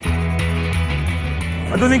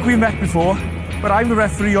I don't think we met before, but I'm the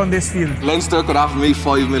referee on this field. Leinster could offer me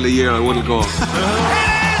 $5 million a year, I wouldn't go. It is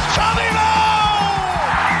Tommy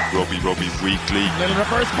Moe! Rugby Weekly. Little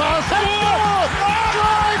reverse pass.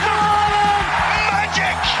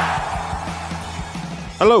 Magic!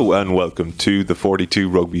 Hello and welcome to the 42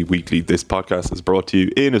 Rugby Weekly. This podcast is brought to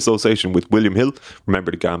you in association with William Hill.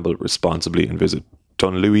 Remember to gamble responsibly and visit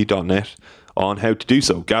dunlewy.net on how to do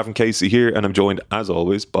so. Gavin Casey here, and I'm joined as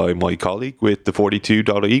always by my colleague with the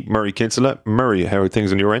 42.e, Murray Kinsella. Murray, how are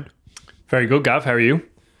things on your end? Very good, Gav. How are you?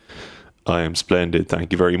 I am splendid,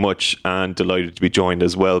 thank you very much, and delighted to be joined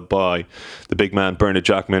as well by the big man, Bernard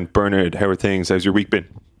Jackman. Bernard, how are things? How's your week been?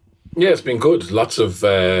 Yeah, it's been good. Lots of,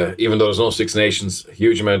 even though there's no Six Nations, a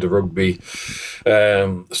huge amount of rugby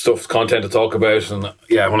stuff, content to talk about. And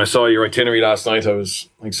yeah, when I saw your itinerary last night, I was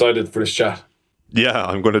excited for this chat. Yeah,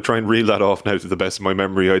 I'm going to try and reel that off now to the best of my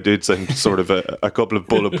memory. I did send sort of a couple of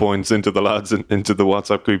bullet points into the lads into the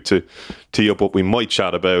WhatsApp group to tee up what we might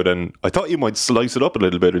chat about, and I thought you might slice it up a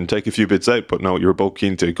little bit and take a few bits out, but no, you were both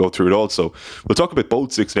keen to go through it all. So we'll talk about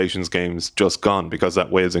both Six Nations games just gone, because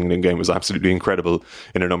that Wales-England game was absolutely incredible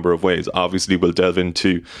in a number of ways. Obviously, we'll delve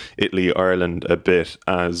into Italy-Ireland a bit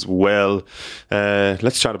as well.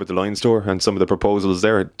 Let's chat about the Lions tour and some of the proposals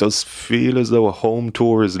there. It does feel as though a home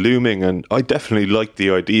tour is looming, and I definitely liked the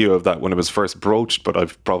idea of that when it was first broached, but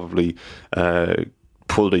I've probably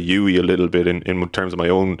pulled a Yui a little bit in terms of my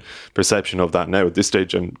own perception of that now. At this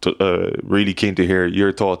stage, I'm really keen to hear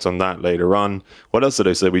your thoughts on that later on. What else did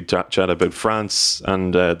I say? We'd chat about France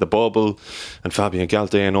and the bubble and Fabien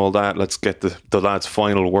Galthié and all that. Let's get the lads'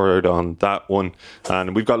 final word on that one.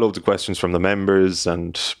 And we've got loads of questions from the members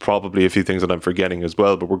and probably a few things that I'm forgetting as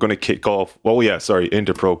well. But we're going to kick off.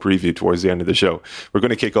 Interpro preview towards the end of the show. We're going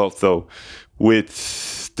to kick off though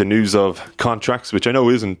with the news of contracts, which I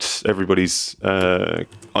know isn't everybody's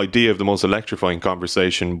idea of the most electrifying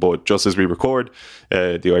conversation, but just as we record,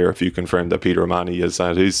 the IRFU confirmed that Peter O'Mahony has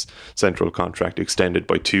had his central contract extended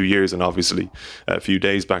by 2 years, and obviously a few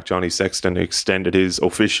days back Johnny Sexton extended his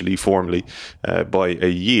officially, formally, by a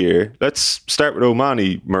year. Let's start with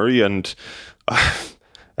O'Mahony, Murray, and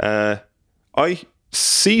I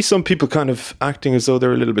see some people kind of acting as though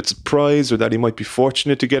they're a little bit surprised or that he might be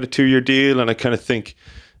fortunate to get a 2-year deal, and I kind of think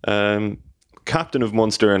captain of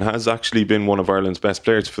Munster and has actually been one of Ireland's best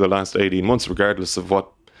players for the last 18 months, regardless of what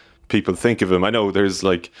people think of him. I know there's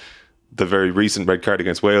like the very recent red card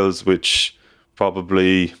against Wales, which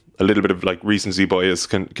probably a little bit of like recency bias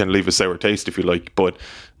can leave a sour taste, if you like, but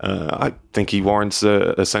I think he warrants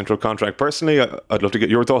a central contract. Personally, I'd love to get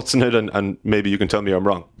your thoughts on it, and maybe you can tell me I'm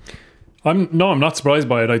wrong. I'm not surprised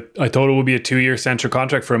by it. I thought it would be a 2-year central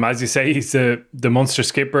contract for him. As you say, he's the Munster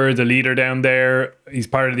skipper, the leader down there. He's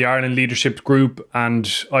part of the Ireland leadership group, and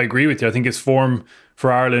I agree with you. I think his form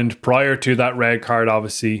for Ireland prior to that red card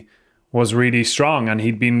obviously was really strong, and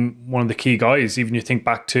he'd been one of the key guys. Even you think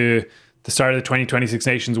back to the start of the 2020 Six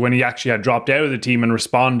Nations when he actually had dropped out of the team and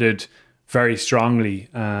responded very strongly.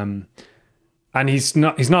 And he's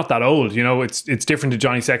not that old, you know. It's different to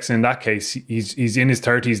Johnny Sexton in that case. He's in his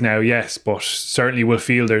 30s now, yes, but certainly will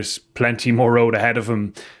feel there's plenty more road ahead of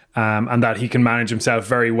him, and that he can manage himself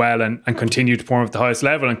very well and continue to perform at the highest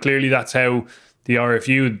level. And clearly that's how the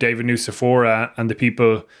RFU, David Nucifora, and the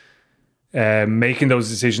people making those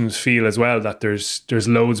decisions feel as well, that there's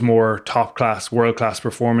loads more top class, world class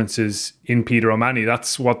performances in Peter O'Mahony.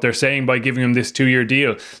 That's what they're saying by giving him this 2-year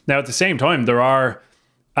deal. Now at the same time, there are,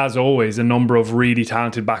 as always, a number of really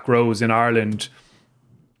talented back rows in Ireland.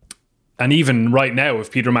 And even right now, if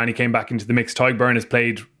Peter O'Mahony came back into the mix, Tadhg Beirne has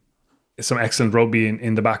played some excellent rugby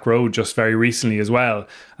in the back row just very recently as well.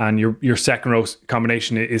 And your second row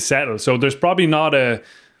combination is settled. So there's probably not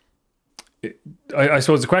I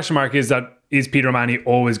suppose the question mark is Peter O'Mahony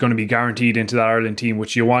always going to be guaranteed into that Ireland team,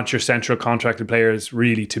 which you want your central contracted players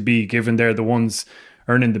really to be, given they're the ones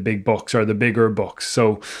earning the big bucks or the bigger bucks.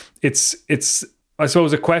 So it's I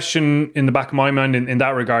suppose a question in the back of my mind in that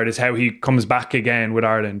regard is how he comes back again with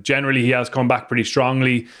Ireland. Generally, he has come back pretty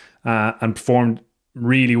strongly and performed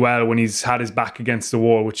really well when he's had his back against the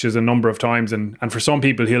wall, which is a number of times. And for some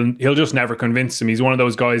people, he'll just never convince them. He's one of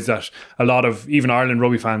those guys that a lot of even Ireland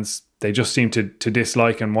rugby fans, they just seem to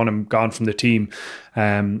dislike and want him gone from the team.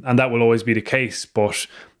 And that will always be the case. But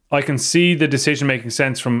I can see the decision making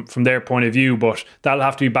sense from their point of view, but that'll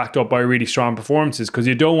have to be backed up by really strong performances, because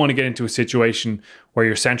you don't want to get into a situation where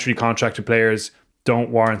your centrally contracted players don't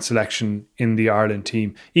warrant selection in the Ireland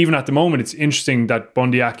team. Even at the moment, it's interesting that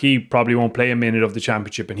Bundy Aki probably won't play a minute of the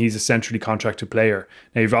championship, and he's a centrally contracted player.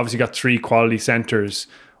 Now, you've obviously got 3 quality centres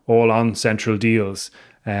all on central deals,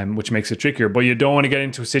 which makes it trickier. But you don't want to get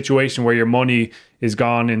into a situation where your money is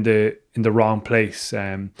gone in the wrong place.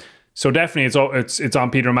 So definitely it's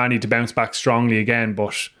on Peter O'Mahony to bounce back strongly again,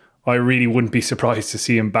 but I really wouldn't be surprised to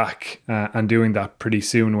see him back and doing that pretty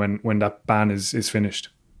soon when that ban is finished.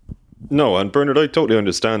 No, and Bernard, I totally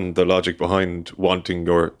understand the logic behind wanting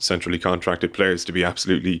your centrally contracted players to be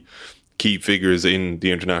absolutely key figures in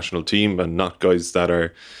the international team and not guys that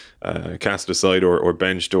are cast aside or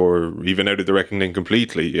benched or even out of the reckoning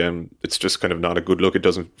completely. It's just kind of not a good look. It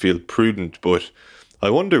doesn't feel prudent. But I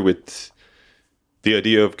wonder, with the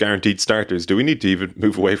idea of guaranteed starters, do we need to even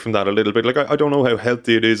move away from that a little bit? Like, I don't know how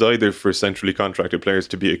healthy it is either for centrally contracted players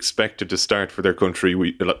to be expected to start for their country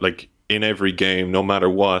like in every game, no matter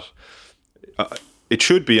what. It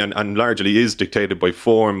should be and largely is dictated by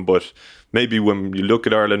form, but maybe when you look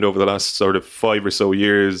at Ireland over the last sort of 5 or so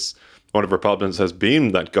years, one of our problems has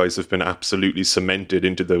been that guys have been absolutely cemented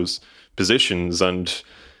into those positions. And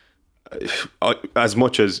as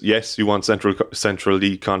much as, yes, you want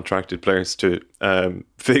centrally contracted players to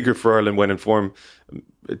figure for Ireland when in form,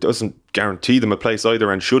 it doesn't guarantee them a place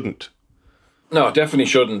either, and shouldn't. No, it definitely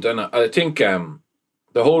shouldn't. And I think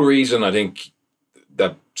the whole reason I think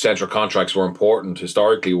that central contracts were important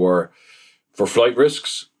historically were for flight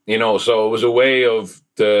risks. So it was a way of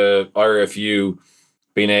the IRFU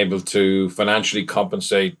being able to financially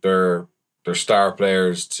compensate their star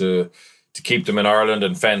players to keep them in Ireland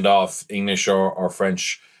and fend off English or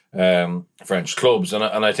French clubs. And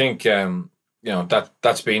I think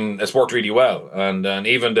it's worked really well. And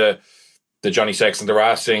even the Johnny Sexton, the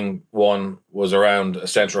Racing one was around a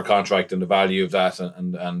central contract and the value of that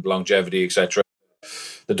and longevity, etc.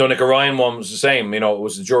 The Dunick Orion one was the same. It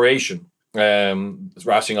was the duration.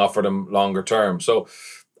 Racing offered them longer term. So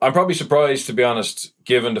I'm probably surprised, to be honest,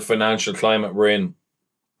 given the financial climate we're in,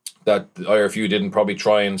 that the IRFU didn't probably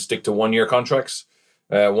try and stick to 1 year contracts,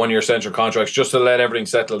 1 year central contracts, just to let everything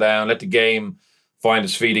settle down, let the game find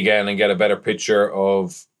its feet again and get a better picture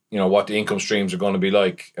of what the income streams are going to be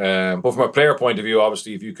like. But from a player point of view,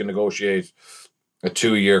 obviously, if you can negotiate a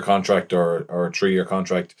 2 year contract or a 3 year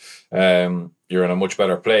contract, you're in a much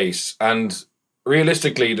better place. And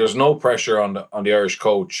realistically, there's no pressure on the Irish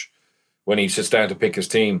coach when he sits down to pick his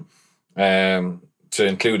team to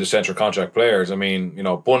include the central contract players. I mean,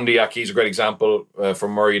 Bundy, he's a great example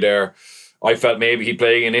from Murray there. I felt maybe he'd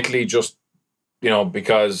play in Italy just,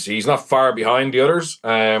 because he's not far behind the others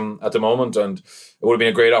at the moment, and it would have been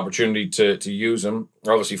a great opportunity to use him.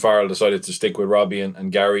 Obviously, Farrell decided to stick with Robbie and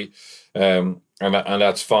Gary, and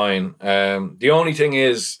that's fine. The only thing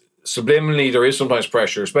is, subliminally, there is sometimes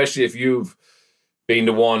pressure, especially if you've been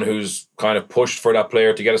the one who's kind of pushed for that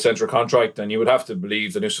player to get a central contract, and you would have to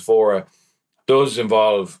believe that Nusafora does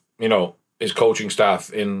involve, his coaching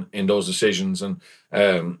staff in those decisions, and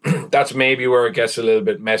that's maybe where it gets a little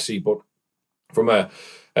bit messy. But from an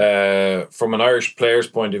Irish player's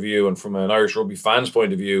point of view and from an Irish rugby fan's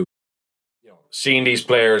point of view, seeing these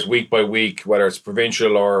players week by week, whether it's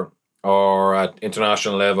provincial or at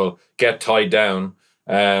international level, get tied down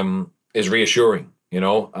is reassuring.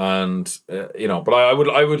 But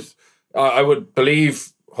I would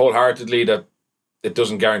believe wholeheartedly that it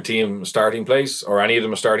doesn't guarantee him a starting place or any of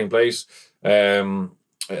them a starting place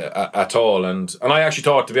at all. And I actually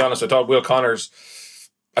thought, to be honest, Will Connors,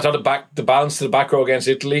 I thought the balance to the back row against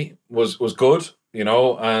Italy was good,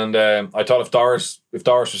 and I thought if Doris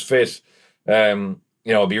was fit,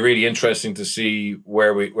 it'd be really interesting to see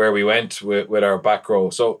where we went with our back row.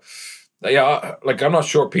 So yeah, I'm not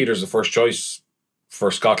sure Peter's the first choice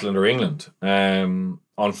for Scotland or England.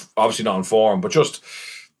 Obviously not on form, but just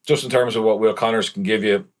in terms of what Will Connors can give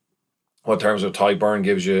you, what terms of Ty Byrne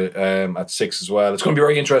gives you at 6 as well. It's going to be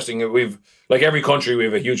very interesting. We've, like every country, we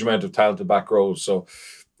have a huge amount of talented back rows, so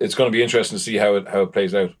it's going to be interesting to see how it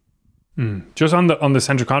plays out. Just on the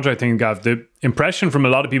central contract thing, Gav, the impression from a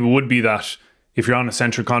lot of people would be that if you're on a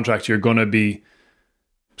central contract, you're going to be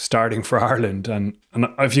starting for Ireland, and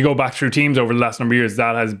if you go back through teams over the last number of years,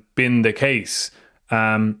 that has been the case.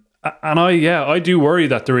 And I do worry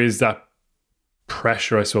that there is that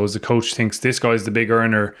pressure. I suppose the coach thinks this guy's the big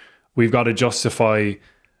earner, we've got to justify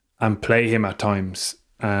and play him at times.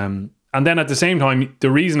 And then at the same time,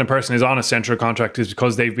 the reason a person is on a central contract is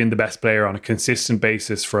because they've been the best player on a consistent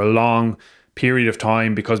basis for a long period of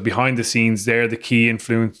time, because behind the scenes, they're the key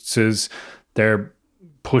influences. They're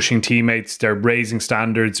pushing teammates, they're raising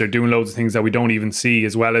standards, they're doing loads of things that we don't even see,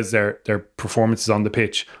 as well as their performances on the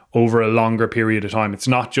pitch over a longer period of time. It's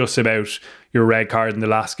not just about your red card in the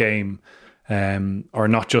last game, or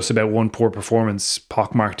not just about one poor performance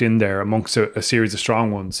pockmarked in there amongst a series of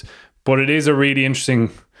strong ones. But it is a really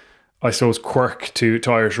interesting, I suppose, quirk to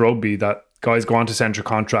Irish rugby that guys go on to central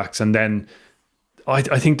contracts and then I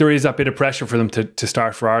think there is that bit of pressure for them to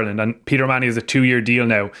start for Ireland. And Peter O'Mahony has a 2-year deal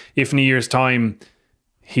now. If in a year's time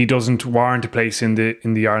he doesn't warrant a place in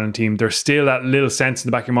the Ireland team, there's still that little sense in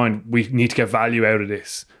the back of your mind, we need to get value out of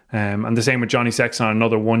this. And the same with Johnny Sexton on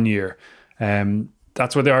another 1 year.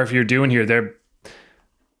 That's what the RFU are doing here.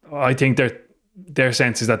 I think their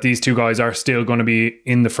sense is that these two guys are still going to be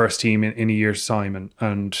in the first team in a year's time.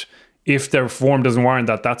 And if their form doesn't warrant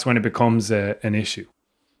that, that's when it becomes an issue.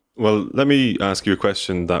 Well, let me ask you a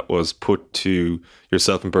question that was put to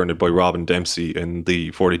yourself and Bernard by Robin Dempsey in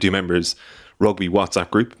the 42 members rugby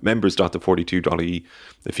WhatsApp group, members.the42.ie.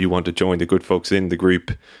 If you want to join the good folks in the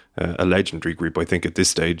group, a legendary group, I think, at this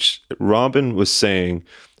stage. Robin was saying,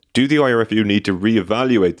 do the IRFU need to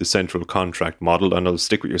reevaluate the central contract model? And I'll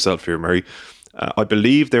stick with yourself here, Murray. I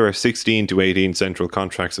believe there are 16 to 18 central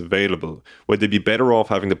contracts available. Would they be better off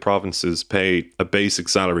having the provinces pay a basic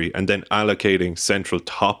salary and then allocating central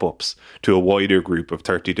top-ups to a wider group of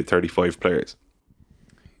 30 to 35 players?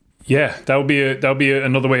 Yeah, that would be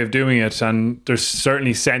another way of doing it, and there's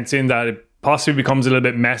certainly sense in that. It possibly becomes a little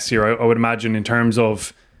bit messier, I would imagine, in terms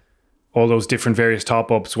of all those different various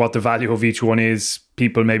top-ups, what the value of each one is,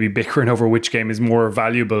 people maybe bickering over which game is more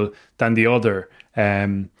valuable than the other.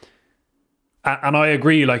 And I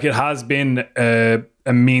agree, like, it has been a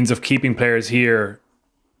means of keeping players here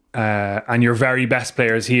and your very best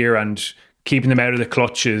players here and keeping them out of the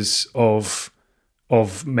clutches of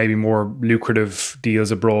maybe more lucrative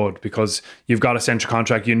deals abroad, because you've got a central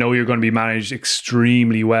contract, you know you're going to be managed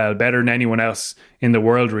extremely well, better than anyone else in the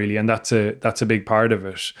world, really, and that's a big part of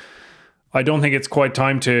it. I don't think it's quite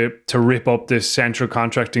time to rip up this central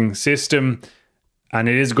contracting system, and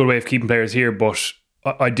it is a good way of keeping players here, but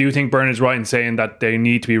I do think Bernard's right in saying that they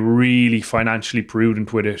need to be really financially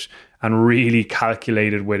prudent with it and really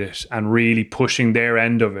calculated with it and really pushing their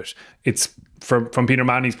end of it. It's from Peter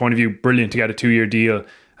O'Mahony's point of view, brilliant to get a 2-year deal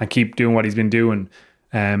and keep doing what he's been doing.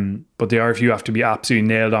 But the RFU have to be absolutely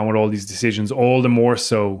nailed on with all these decisions, all the more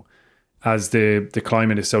so as the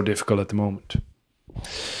climate is so difficult at the moment.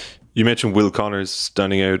 You mentioned Will Connors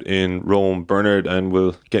standing out in Rome, Bernard, and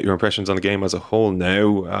we'll get your impressions on the game as a whole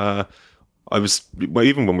now.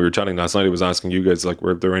 Even when we were chatting last night, I was asking you guys, like,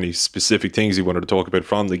 were there any specific things you wanted to talk about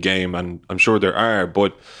from the game? And I'm sure there are,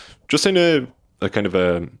 but just in a kind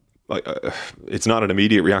of it's not an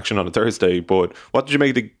immediate reaction on a Thursday, but what did you make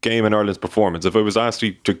of the game and Ireland's performance? If I was asked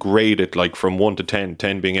you to grade it, like, from 1 to 10,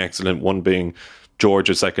 10 being excellent, 1 being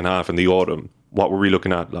Georgia's second half in the autumn, what were we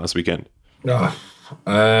looking at last weekend?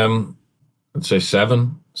 I'd say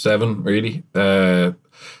 7 really.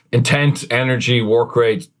 Intent, energy, work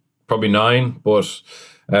rate, probably 9, but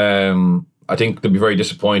I think they'll be very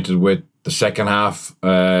disappointed with the second half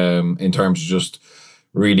in terms of just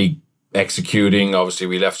really executing. Obviously,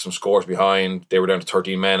 we left some scores behind. They were down to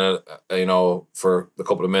 13 men, for a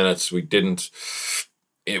couple of minutes. We just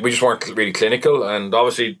weren't really clinical, and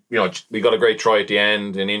obviously, we got a great try at the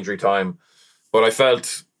end in injury time, but I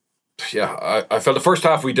felt the first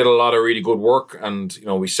half we did a lot of really good work, and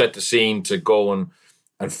we set the scene to go and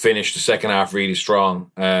finish the second half really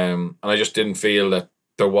strong. And I just didn't feel that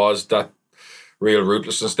there was that real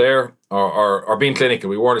ruthlessness there or being clinical.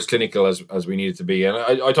 We weren't as clinical as we needed to be. And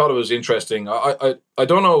I thought it was interesting. I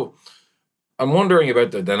don't know. I'm wondering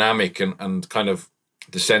about the dynamic and kind of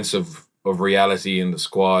the sense of reality in the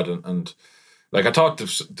squad. And like, I thought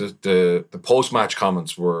the post-match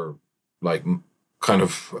comments were like kind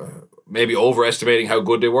of maybe overestimating how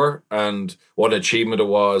good they were and what achievement it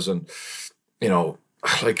was. And,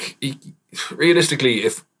 like, realistically,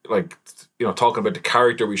 if, like, talking about the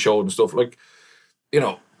character we showed and stuff, like,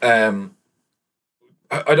 I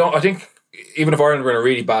think even if Ireland were in a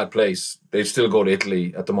really bad place, they'd still go to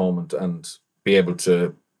Italy at the moment and be able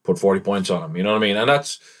to put 40 points on them. You know what I mean? And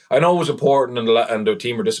I know it was important, and the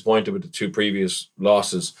team were disappointed with the 2 previous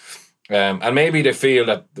losses. And maybe they feel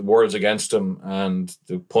that the world's against them and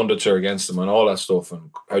the pundits are against them and all that stuff, and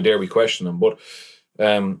how dare we question them. But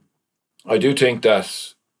I do think that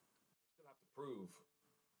they have to prove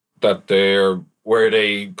that they're where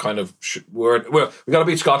they kind of well, we got to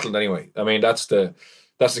beat Scotland anyway. I mean, that's the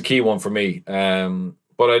key one for me.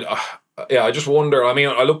 But I just wonder. I mean,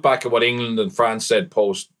 I look back at what England and France said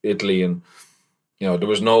post Italy, and there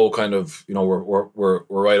was no kind of we're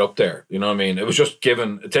right up there. You know what I mean? It was just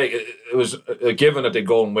given. It was a given that they'd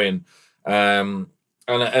go and win.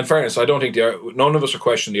 And in fairness, I don't think none of us are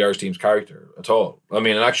questioning the Irish team's character at all. I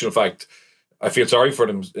mean, in actual fact, I feel sorry for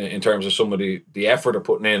them in terms of some of the effort they're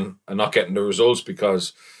putting in and not getting the results,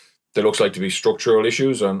 because there looks like to be structural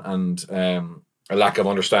issues and a lack of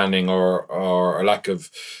understanding or a lack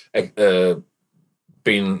of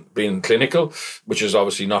being clinical, which is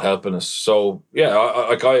obviously not helping us. So yeah,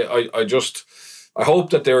 I hope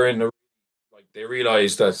that they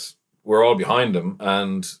realize that we're all behind them,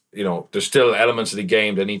 and there's still elements of the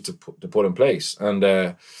game they need to put in place. And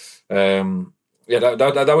that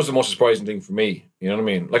was the most surprising thing for me. You know what I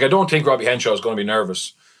mean? Like, I don't think Robbie Henshaw is going to be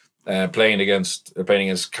nervous playing against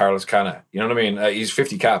Carlos Cana. You know what I mean? He's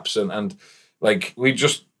 50 caps, and like we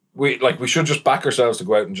should just back ourselves to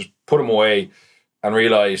go out and just put him away, and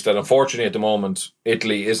realize that unfortunately at the moment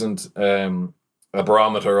Italy isn't a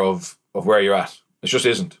barometer of where you're at. It just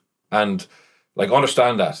isn't, and like,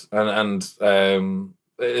 understand that, and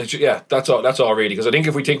that's all really. Because I think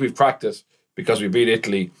if we think we've cracked it because we beat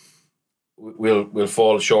Italy, we'll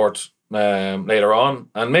fall short later on,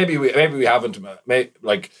 and maybe we haven't. Maybe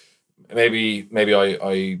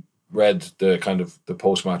I read the kind of the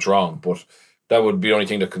post match wrong, but that would be the only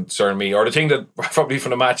thing that concerned me, or the thing that probably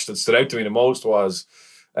from the match that stood out to me the most was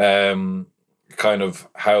kind of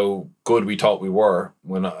how good we thought we were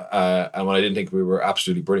when I didn't think we were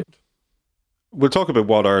absolutely brilliant. We'll talk about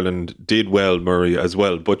what Ireland did well, Murray, as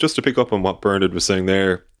well. But just to pick up on what Bernard was saying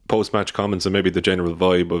there, post-match comments and maybe the general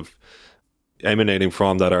vibe of emanating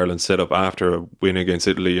from that Ireland setup after a win against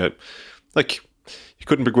Italy, you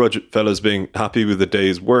couldn't begrudge fellas being happy with the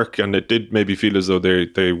day's work, and it did maybe feel as though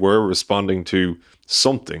they were responding to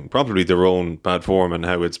something, probably their own bad form and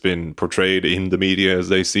how it's been portrayed in the media as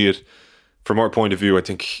they see it. From our point of view, I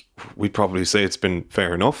think we'd probably say it's been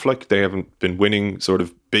fair enough. Like, they haven't been winning sort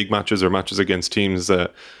of big matches or matches against teams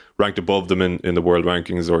ranked above them in the world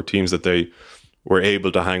rankings, or teams that they were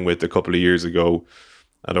able to hang with a couple of years ago.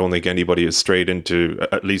 I don't think anybody has strayed into,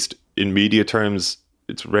 at least in media terms,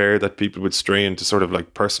 it's rare that people would stray into sort of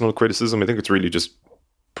like personal criticism. I think it's really just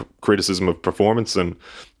criticism of performance, and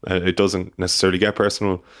it doesn't necessarily get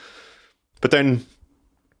personal. But then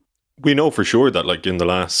we know for sure that, like, in the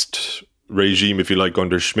last regime, if you like,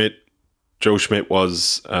 under Schmidt, Joe Schmidt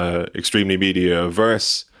was extremely media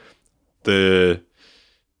averse.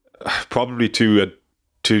 Probably to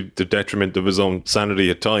the detriment of his own sanity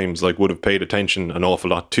at times, like, would have paid attention an awful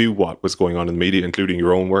lot to what was going on in the media, including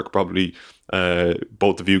your own work, probably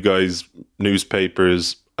both of you guys,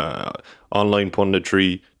 newspapers, online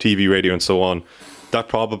punditry, TV, radio, and so on. That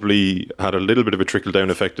probably had a little bit of a trickle-down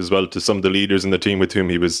effect as well to some of the leaders in the team with whom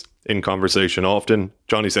he was in conversation often.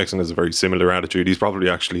 Johnny Sexton has a very similar attitude. He's probably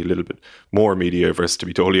actually a little bit more media-averse, to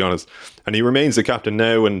be totally honest. And he remains the captain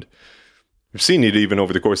now, and we've seen it even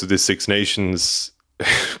over the course of this Six Nations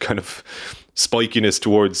kind of spikiness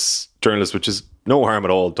towards journalists, which is no harm at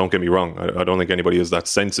all, don't get me wrong. I don't think anybody is that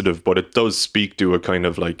sensitive, but it does speak to a kind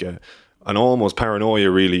of like an almost paranoia,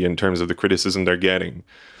 really, in terms of the criticism they're getting.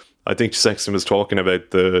 I think Sexton was talking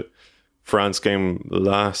about the France game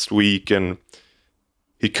last week, and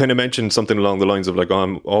he kind of mentioned something along the lines of, like,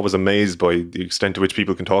 I'm always amazed by the extent to which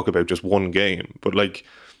people can talk about just one game. But, like,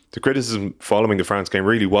 the criticism following the France game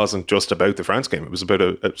really wasn't just about the France game. It was about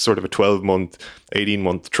a sort of a 12-month,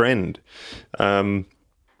 18-month trend.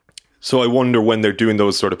 So I wonder, when they're doing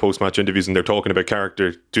those sort of post-match interviews and they're talking about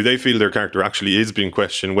character, do they feel their character actually is being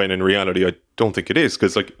questioned, when in reality I don't think it is?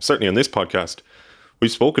 Because, like, certainly on this podcast,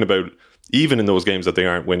 we've spoken about, even in those games that they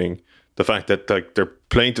aren't winning, the fact that, like, they're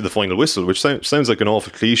playing to the final whistle, which sounds like an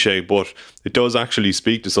awful cliche, but it does actually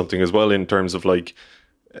speak to something as well, in terms of, like,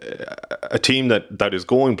 a team that is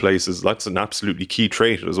going places. That's an absolutely key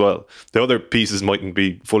trait as well. The other pieces mightn't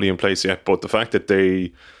be fully in place yet, but the fact that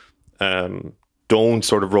they don't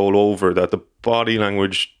sort of roll over, that the body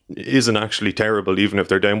language isn't actually terrible, even if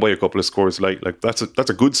they're down by a couple of scores, like that's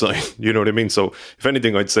a good sign. You know what I mean? So if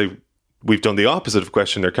anything, I'd say we've done the opposite of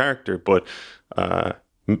question their character, but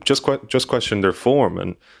just question their form,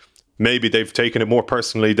 and maybe they've taken it more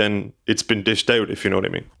personally than it's been dished out, if you know what I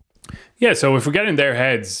mean. Yeah, so if we get in their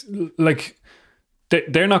heads, like,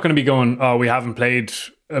 they're not going to be going, oh, we haven't played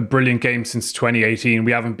a brilliant game since 2018.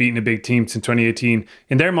 We haven't beaten a big team since 2018.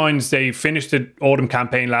 In their minds, they finished the autumn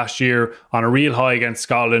campaign last year on a real high against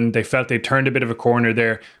Scotland. They felt they turned a bit of a corner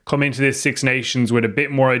there, come into this Six Nations with a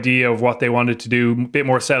bit more idea of what they wanted to do, a bit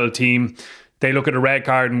more settled team. They look at a red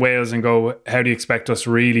card in Wales and go, how do you expect us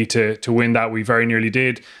really to win that? We very nearly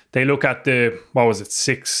did. They look at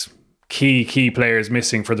six key players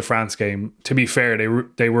missing for the France game. To be fair,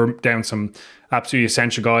 they were down some absolutely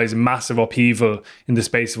essential guys, massive upheaval in the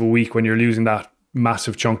space of a week when you're losing that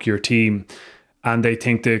massive chunk of your team. And they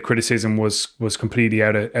think the criticism was completely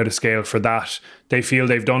out of scale for that. They feel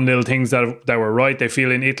they've done little things that were right. They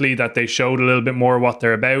feel in Italy that they showed a little bit more what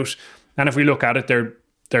they're about. And if we look at it,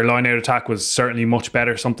 their line-out attack was certainly much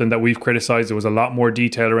better, something that we've criticised. There was a lot more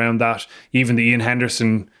detail around that. Even the Ian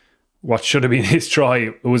Henderson, what should have been his try,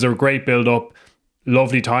 it was a great build-up.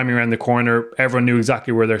 lovely timing around the corner. Everyone knew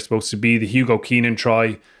exactly where they're supposed to be. The Hugo Keenan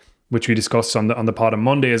try, which we discussed on the pod on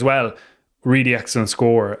Monday as well, really excellent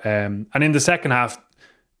score. And in the second half,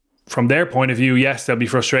 from their point of view, yes, they'll be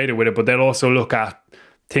frustrated with it, but they'll also look at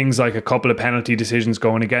things like a couple of penalty decisions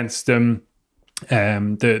going against them,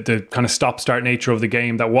 the kind of stop-start nature of the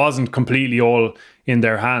game that wasn't completely all in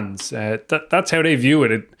their hands. That's how they view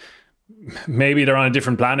it. Maybe they're on a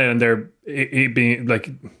different planet and they're being like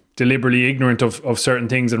deliberately ignorant of certain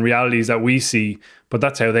things and realities that we see, but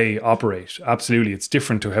that's how they operate. Absolutely, it's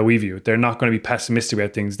different to how we view it. They're not going to be pessimistic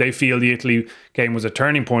about things. They feel the Italy game was a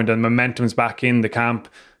turning point and momentum's back in the camp,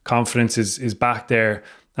 confidence is back there,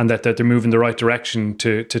 and that they're moving the right direction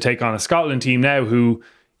to take on a Scotland team now who,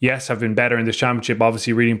 yes, have been better in this championship,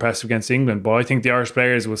 obviously really impressive against England, but I think the Irish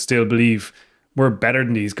players will still believe we're better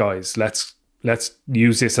than these guys. Let's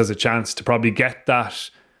use this as a chance to probably get that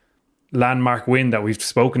landmark win that we've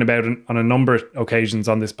spoken about on a number of occasions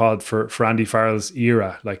on this pod for Andy Farrell's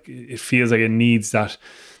era. Like, it feels like it needs that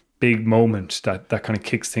big moment that kind of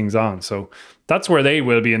kicks things on. So that's where they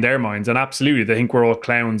will be in their minds. And absolutely, they think we're all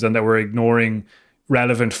clowns and that we're ignoring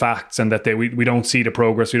relevant facts and that we don't see the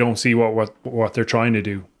progress, we don't see what they're trying to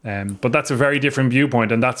do. But that's a very different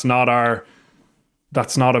viewpoint, and that's not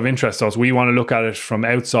of interest to us. We want to look at it from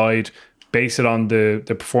outside, base it on the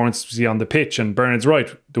performance we see on the pitch. And Bernard's right,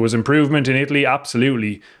 there was improvement in Italy,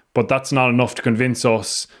 absolutely, but that's not enough to convince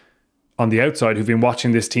us on the outside who've been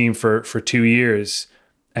watching this team for 2 years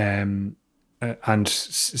and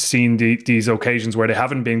seen these occasions where they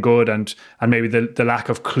haven't been good and maybe the lack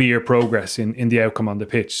of clear progress in the outcome on the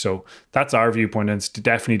pitch. So that's our viewpoint, and it's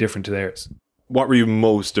definitely different to theirs. What were you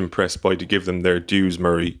most impressed by, to give them their dues,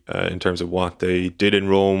 Murray, in terms of what they did in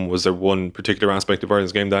Rome? Was there one particular aspect of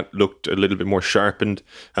Ireland's game that looked a little bit more sharpened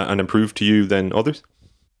and improved to you than others?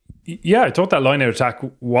 Yeah, I thought that line-out attack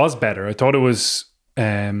was better. I thought it was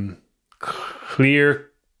clear.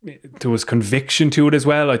 There was conviction to it as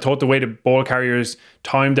well. I thought the way the ball carriers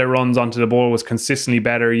timed their runs onto the ball was consistently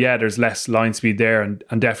better. Yeah, there's less line speed there, and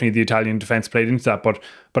definitely the Italian defence played into that. But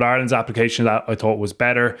Ireland's application of that, I thought, was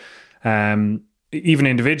better. Even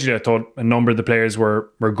individually, I thought a number of the players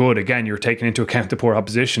were good. Again, you're taking into account the poor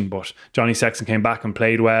opposition, but Johnny Sexton came back and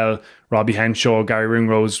played well. Robbie Henshaw, Gary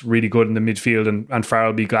Ringrose, really good in the midfield, and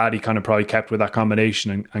Farrell, be glad he kind of probably kept with that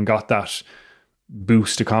combination and got that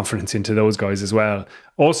boost of confidence into those guys as well.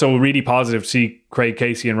 Also, really positive to see Craig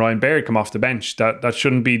Casey and Ryan Baird come off the bench. That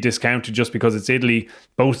shouldn't be discounted just because it's Italy.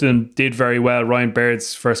 Both of them did very well. Ryan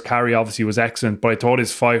Baird's first carry obviously was excellent, but I thought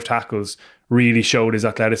his 5 tackles really showed his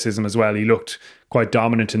athleticism as well. He looked quite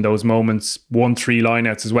dominant in those moments. 1-3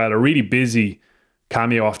 lineouts as well. A really busy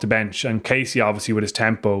cameo off the bench. And Casey, obviously, with his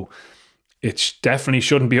tempo, it definitely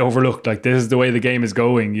shouldn't be overlooked. Like, this is the way the game is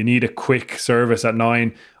going. You need a quick service at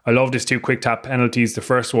 9. I loved his 2 quick tap penalties. The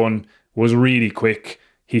first one was really quick.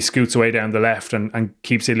 He scoots away down the left and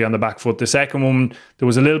keeps Italy on the back foot. The second one, there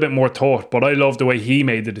was a little bit more thought, but I loved the way he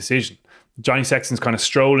made the decision. Johnny Sexton's kind of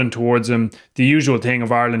strolling towards him. The usual thing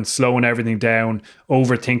of Ireland slowing everything down,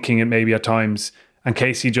 overthinking it maybe at times. And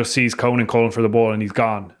Casey just sees Conan calling for the ball and he's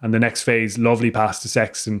gone. And the next phase, lovely pass to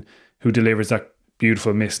Sexton, who delivers that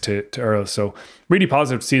beautiful miss to Earl. So really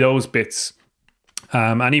positive to see those bits.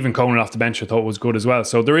 And even Conan off the bench I thought was good as well.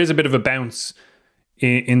 So there is a bit of a bounce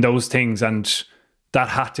in those things, and that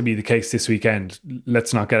had to be the case this weekend.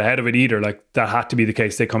 Let's not get ahead of it either. Like, that had to be the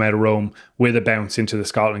case. They come out of Rome with a bounce into the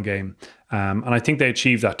Scotland game. And I think they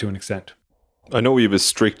achieved that to an extent. I know we have a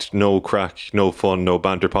strict no crack, no fun, no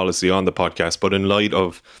banter policy on the podcast, but in light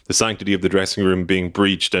of the sanctity of the dressing room being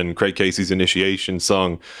breached and Craig Casey's initiation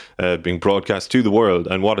song being broadcast to the world,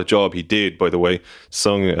 and what a job he did, by the way,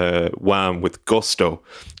 sung Wham with gusto.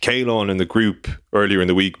 Kaylon in the group earlier in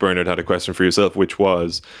the week, Bernard, had a question for yourself, which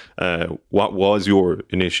was, what was your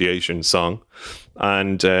initiation song?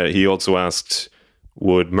 And he also asked,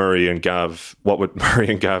 what would Murray and Gav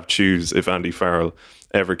choose if Andy Farrell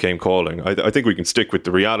ever came calling? I think we can stick with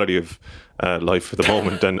the reality of life for the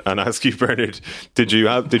moment and ask you, Bernard, did you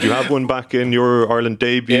have one back in your Ireland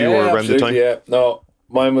debut or around the time? Yeah, no,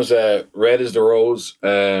 mine was Red as the Rose,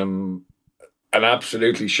 an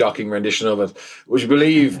absolutely shocking rendition of it. Would you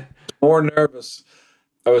believe? I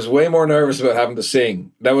was way more nervous about having to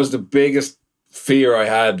sing. That was the biggest fear I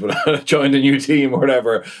had when I joined a new team or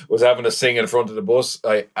whatever, was having to sing in front of the bus.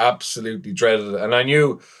 I absolutely dreaded it, and I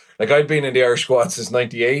knew. Like, I'd been in the Irish squad since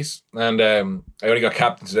 98 and I only got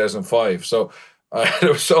capped in 2005. So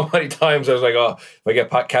there were so many times I was like, oh, if I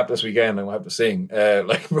get capped this weekend, I'm going to have to sing.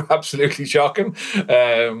 Like, absolutely shocking.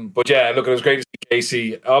 But yeah, look, it was great to see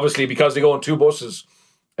Casey. Obviously, because they go on 2 buses,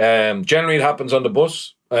 generally it happens on the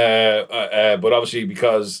bus. But obviously,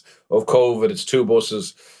 because of COVID. It's 2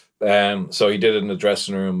 buses. So he did it in the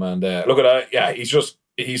dressing room. And look at that. Yeah,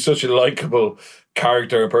 he's such a likable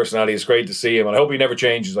character and personality. It's great to see him. And I hope he never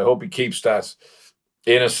changes. I hope he keeps that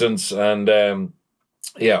innocence and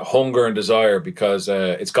hunger and desire, because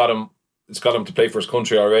it's got him to play for his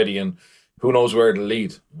country already, and who knows where it'll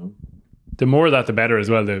lead. The more of that, the better as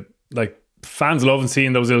well. Fans love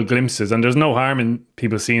seeing those little glimpses, and there's no harm in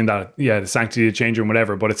people seeing that. Yeah, the sanctity of the change room,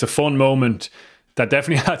 whatever. But it's a fun moment that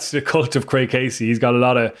definitely adds to the cult of Craig Casey. He's got a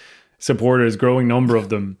lot of supporters, growing number of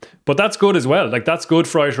them. But that's good as well. That's good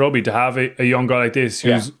for Irish rugby to have a young guy like this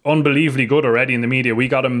who's unbelievably good already in the media. We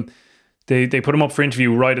got him. They put him up for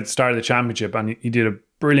interview right at the start of the championship, and he did a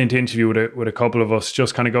brilliant interview with a couple of us,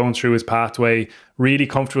 just kind of going through his pathway. Really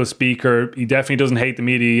comfortable speaker. He definitely doesn't hate the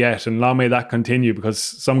media yet, and long may that continue, because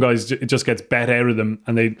some guys, it just gets bet out of them,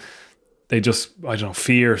 and they just, I don't know,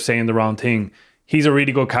 fear saying the wrong thing. He's a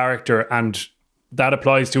really good character, and that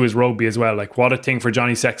applies to his rugby as well. What a thing for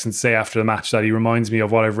Johnny Sexton to say after the match, that he reminds me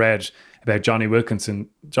of what I've read about Johnny Wilkinson.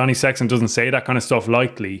 Johnny Sexton doesn't say that kind of stuff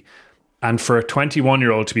lightly. And for a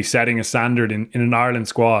 21-year-old to be setting a standard in an Ireland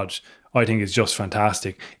squad, I think is just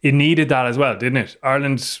fantastic. It needed that as well, didn't it?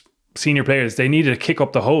 Ireland's senior players, they needed to kick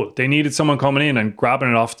up the hole. They needed someone coming in and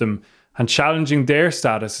grabbing it off them and challenging their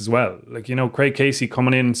status as well. Craig Casey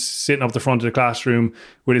coming in, sitting up the front of the classroom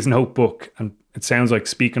with his notebook, and it sounds like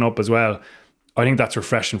speaking up as well. I think that's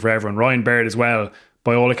refreshing for everyone. Ryan Baird as well,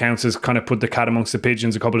 by all accounts, has kind of put the cat amongst the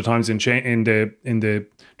pigeons a couple of times in the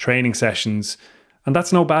training sessions. And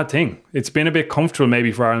that's no bad thing. It's been a bit comfortable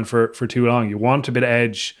maybe for Ireland for too long. You want a bit of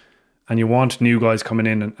edge, and you want new guys coming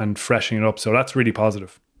in and freshening it up. So that's really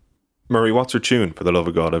positive. Murray, what's your tune, for the love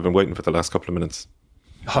of God? I've been waiting for the last couple of minutes.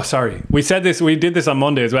 Oh, sorry. We did this on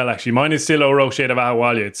Monday as well, actually. Mine is still O Roshade of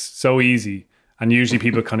Ahawalya. It's so easy. And usually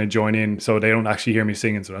people kind of join in, so they don't actually hear me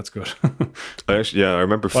singing, so that's good. I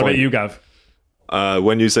remember. What about you, Gav?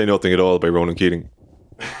 When You Say Nothing at All by Ronan Keating.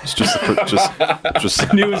 It's just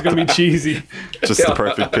I knew it was going to be cheesy. Just the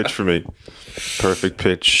perfect pitch for me. Perfect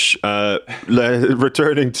pitch.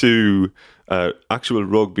 Returning to actual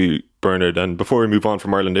rugby, Bernard, and before we move on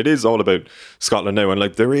from Ireland, it is all about Scotland now,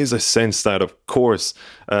 and there is a sense that, of course,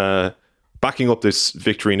 backing up this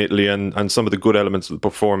victory in Italy and some of the good elements of the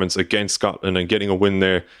performance against Scotland and getting a win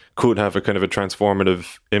there could have a kind of a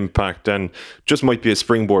transformative impact, and just might be a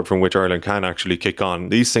springboard from which Ireland can actually kick on.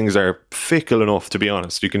 These things are fickle enough, to be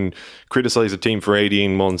honest. You can criticise a team for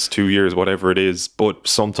 18 months, 2 years, whatever it is, but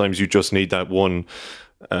sometimes you just need that one,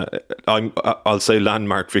 I'll say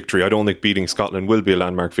landmark victory. I don't think beating Scotland will be a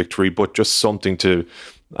landmark victory, but just something to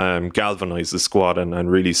galvanise the squad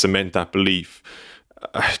and really cement that belief.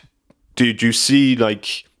 Did you see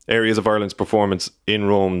areas of Ireland's performance in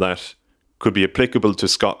Rome that could be applicable to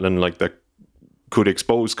Scotland, that could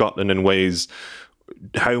expose Scotland in ways?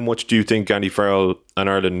 How much do you think Andy Farrell and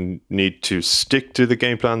Ireland need to stick to the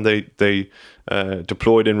game plan they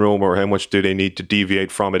deployed in Rome, or how much do they need to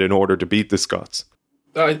deviate from it in order to beat the Scots?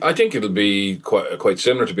 I think it'll be quite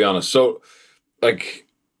similar, to be honest. So,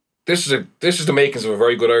 this is the makings of a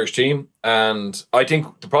very good Irish team, and I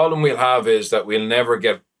think the problem we'll have is that we'll never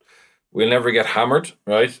get hammered,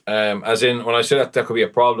 right? As in, when I say that could be a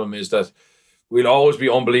problem, is that we'll always be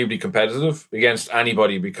unbelievably competitive against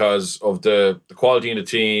anybody because of the quality in the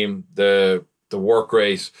team, the work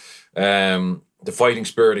rate, the fighting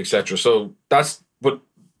spirit, etc. So that's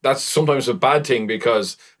sometimes a bad thing,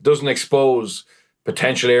 because it doesn't expose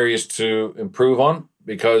potential areas to improve on,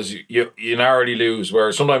 because you narrowly lose.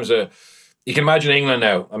 Where sometimes you can imagine England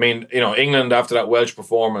now. I mean, England after that Welsh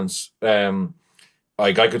performance,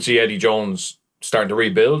 I could see Eddie Jones starting to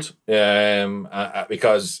rebuild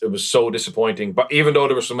because it was so disappointing. But even though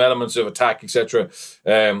there were some elements of attack, etc.,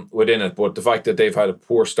 within it, but the fact that they've had a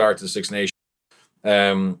poor start to the Six Nations,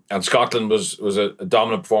 and Scotland was a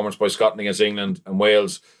dominant performance by Scotland against England, and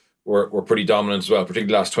Wales were pretty dominant as well,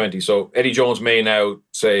 particularly the last 20. So Eddie Jones may now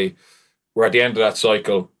say, we're at the end of that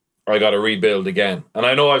cycle, I got to rebuild again. And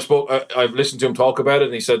I know I've listened to him talk about it,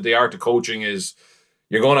 and he said the art of coaching is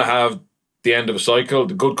you're going to have the end of a cycle.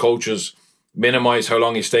 The good coaches minimise how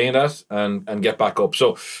long you stay in that and get back up.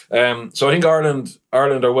 So I think Ireland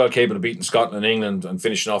are well capable of beating Scotland and England and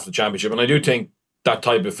finishing off the championship. And I do think that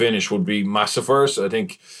type of finish would be massive for us. I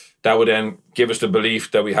think that would then give us the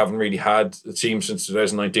belief that we haven't really had, it seems, since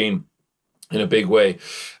 2019 in a big way.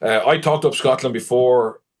 I talked up Scotland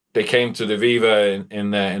before they came to the Viva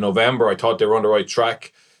in November. I thought they were on the right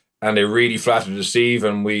track, and they really flattered to deceive,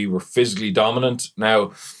 and we were physically dominant.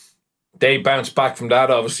 Now, they bounced back from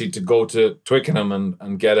that, obviously, to go to Twickenham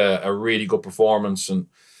and get a really good performance, and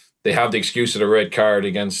they have the excuse of the red card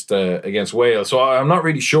against Wales. So I'm not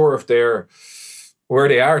really sure if they're where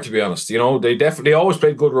they are, to be honest. You know, they always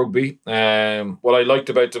played good rugby. What I liked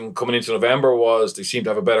about them coming into November was they seemed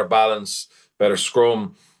to have a better balance, better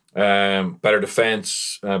scrum, better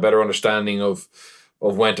defence, better understanding of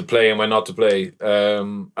when to play and when not to play.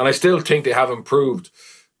 And I still think they have improved.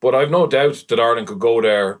 But I've no doubt that Ireland could go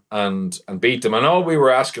there and beat them. And all we were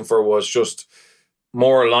asking for was just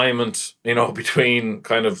more alignment, you know, between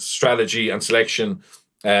kind of strategy and selection,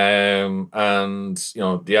 and you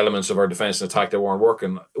know, the elements of our defence and attack that weren't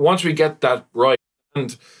working. Once we get that right,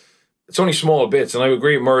 and it's only small bits, and I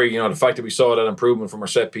agree with Murray, you know, the fact that we saw that improvement from our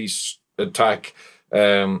set piece attack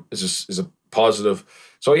is a positive.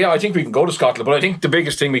 So yeah, I think we can go to Scotland, but I think the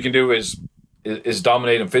biggest thing we can do is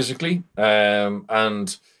dominate them physically.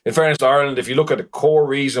 And in fairness to Ireland, if you look at the core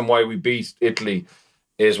reason why we beat Italy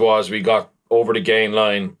was we got over the gain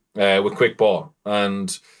line with quick ball.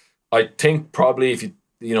 And I think probably if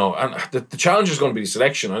you know, and the challenge is going to be the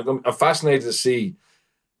selection. I'm fascinated to see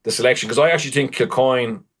the selection, because I actually think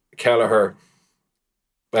Kilcoyne, Kelleher,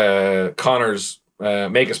 Connors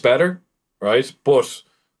make us better, right? But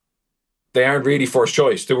they aren't really first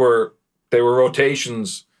choice. They were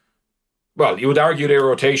rotations. Well, you would argue they were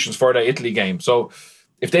rotations for the Italy game. So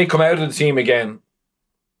if they come out of the team again,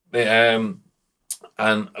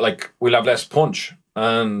 and like we'll have less punch,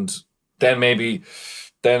 and then maybe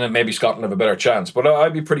Scotland have a better chance. But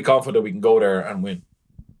I'd be pretty confident we can go there and win.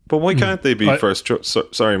 But why can't they be first choice?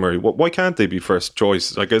 Sorry, Murray. Why can't they be first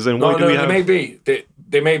choice? Like, as in, why do we have... They may be.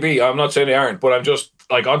 They may be. I'm not saying they aren't, but I'm just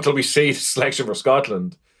like, until we see the selection for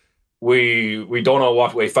Scotland, we don't know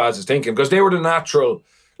what way Faz is thinking, because they were the natural.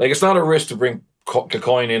 Like, it's not a risk to bring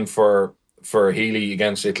Kilcoyne in for Healy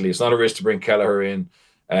against Italy. It's not a risk to bring Kelleher in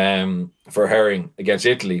for Herring against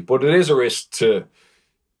Italy. But it is a risk to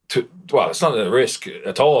well, it's not a risk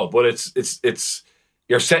at all. But it's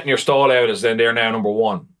you're setting your stall out as then they're now number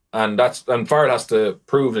one, and Farrell has to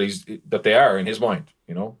prove that they are in his mind.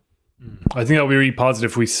 You know, I think that would be really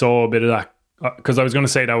positive if we saw a bit of that, because I was going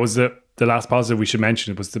to say that was the last positive we should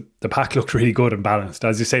mention. It was the pack looked really good and balanced.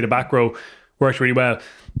 As you say, the back row worked really well.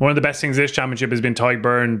 One of the best things this championship has been Tadhg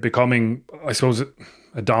Beirne becoming, I suppose,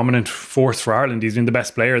 a dominant force for Ireland. He's been the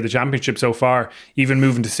best player of the championship so far. Even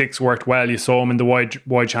moving to 6 worked well. You saw him in the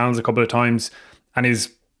wide channels a couple of times, and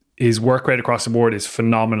his work rate across the board is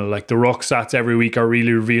phenomenal. Like, the ruck stats every week are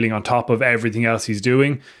really revealing on top of everything else he's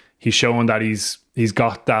doing. He's showing that he's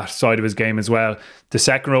got that side of his game as well. The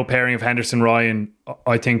second row pairing of Henderson Ryan,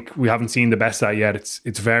 I think we haven't seen the best of that yet.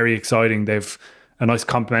 It's very exciting. They've a nice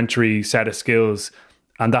complementary set of skills,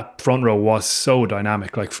 and that front row was so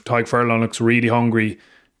dynamic. Like, Tadhg Furlong looks really hungry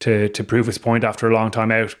to prove his point after a long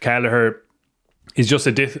time out. Kelleher is just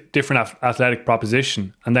a different athletic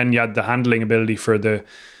proposition, and then you had the handling ability for the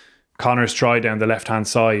Connors try down the left hand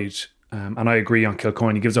side. And I agree on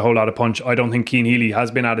Kilcoyne. He gives a whole lot of punch. I don't think Cian Healy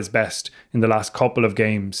has been at his best in the last couple of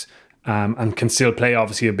games, and can still play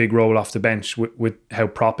obviously a big role off the bench with how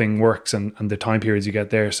propping works and the time periods you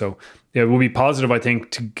get there. So yeah, it will be positive, I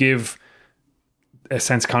think, to give a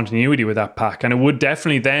sense of continuity with that pack. And it would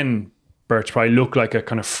definitely then, Birch, probably look like a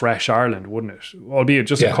kind of fresh Ireland, wouldn't it? Albeit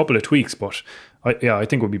just a couple of tweaks, but I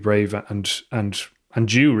think we'll be brave and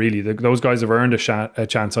due, really. Those guys have earned a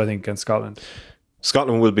chance, I think, against Scotland.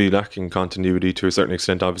 Scotland will be lacking continuity to a certain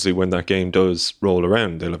extent, obviously, when that game does roll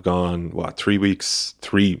around. They'll have gone, 3 weeks,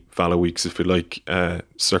 3 fallow weeks, if you like,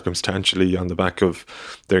 circumstantially on the back of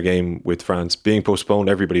their game with France being postponed.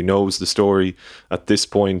 Everybody knows the story at this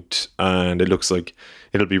point, and it looks like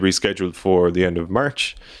it'll be rescheduled for the end of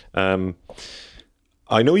March. I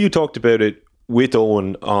know you talked about it with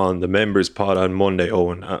Owen on the members pod on Monday,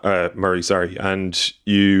 Murray, and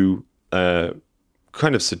you kind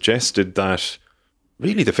of suggested that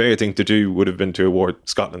really the fair thing to do would have been to award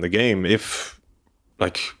Scotland the game if,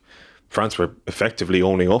 like, France were effectively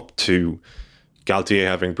owning up to Galtier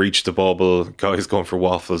having breached the bubble, guys going for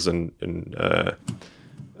waffles and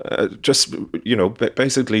just, you know,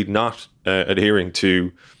 basically not adhering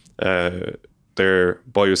to their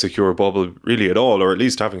biosecure bubble really at all, or at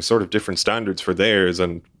least having sort of different standards for theirs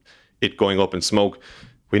and it going up in smoke.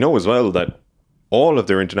 We know as well that all of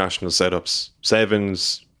their international setups,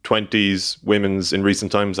 7s, 20s, women's in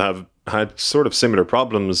recent times have had sort of similar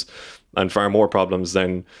problems and far more problems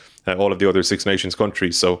than all of the other Six Nations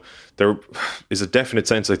countries. So there is a definite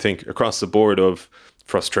sense, I think, across the board of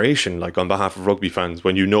frustration, like on behalf of rugby fans,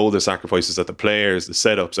 when you know the sacrifices that the players, the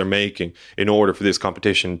setups are making in order for this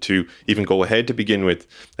competition to even go ahead to begin with,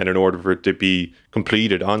 and in order for it to be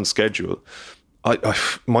completed on schedule.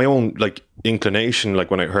 My own inclination,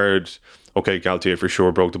 when I heard, okay, Galtier for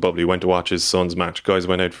sure broke the bubble, he went to watch his son's match, guys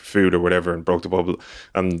went out for food or whatever and broke the bubble,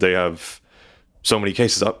 and they have so many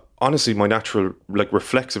cases. honestly, my natural like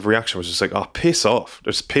reflexive reaction was just like, oh, piss off.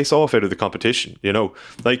 Just piss off out of the competition, you know?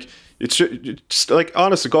 Like, it's just like,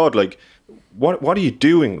 honest to God, like, what are you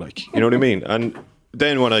doing? Like, you know what I mean? And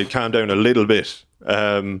then when I calm down a little bit,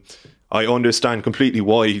 I understand completely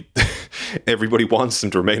why everybody wants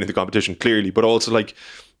them to remain in the competition, clearly. But also, like,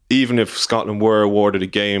 even if Scotland were awarded a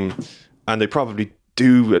game, and they probably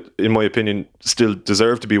do, in my opinion, still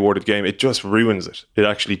deserve to be awarded a game, it just ruins it. It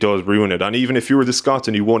actually does ruin it. And even if you were the Scots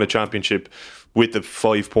and you won a championship with the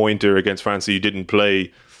 5-pointer against France that you didn't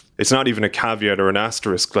play, it's not even a caveat or an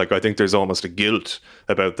asterisk. Like, I think there's almost a guilt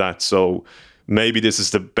about that. So maybe this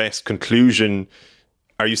is the best conclusion.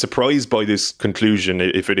 Are you surprised by this conclusion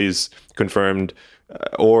if it is confirmed?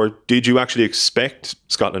 Or did you actually expect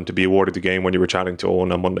Scotland to be awarded the game when you were chatting to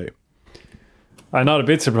Owen on Monday? I'm not a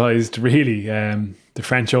bit surprised, really. The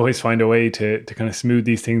French always find a way to kind of smooth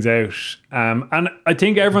these things out. And I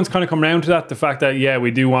think everyone's kind of come around to that. The fact that, yeah,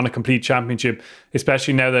 we do want a complete championship,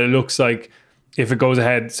 especially now that it looks like if it goes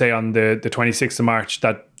ahead, say on the 26th of March,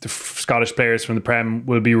 that the Scottish players from the Prem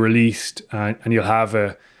will be released and you'll have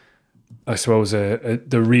the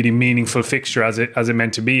really meaningful fixture as it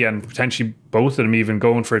meant to be, and potentially both of them even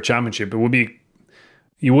going for a championship. It would be,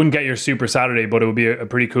 you wouldn't get your Super Saturday, but it would be a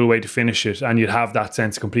pretty cool way to finish it, and you'd have that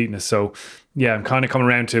sense of completeness. So yeah, I'm kind of coming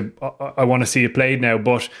around to I want to see it played now.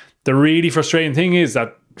 But the really frustrating thing is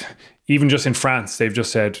that even just in France, they've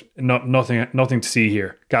just said nothing to see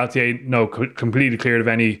here. Galthié, completely cleared of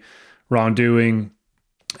any wrongdoing,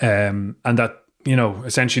 and that, you know,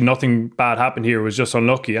 essentially nothing bad happened here. It was just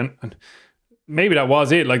unlucky, and maybe that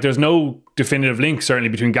was it. Like, there's no definitive link certainly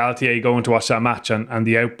between Galthié going to watch that match and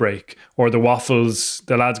the outbreak, or the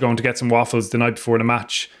lads going to get some waffles the night before the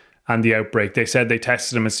match and the outbreak. They said they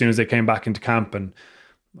tested him as soon as they came back into camp, and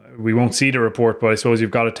we won't see the report, but I suppose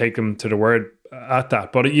you've got to take them to the word at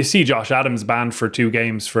that. But you see Josh Adams banned for 2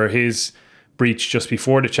 games for his breach just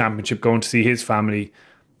before the championship, going to see his family,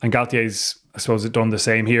 and Galthié's, I suppose, done the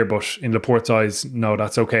same here, but in Laporte's eyes, no,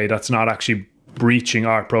 that's okay. That's not actually breaching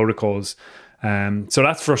our protocols. So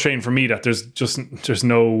that's frustrating for me, that there's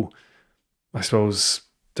no, I suppose,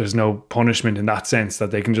 there's no punishment in that sense,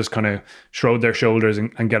 that they can just kind of shrug their shoulders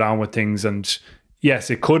and get on with things. And yes,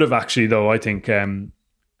 it could have actually, though, I think, and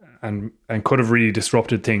could have really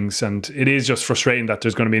disrupted things. And it is just frustrating that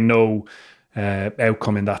there's going to be no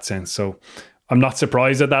outcome in that sense. So I'm not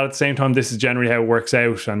surprised at that. At the same time, this is generally how it works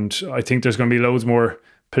out, and I think there's going to be loads more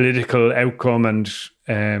political outcome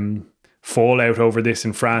and fallout over this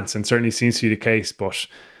in France, and certainly seems to be the case. But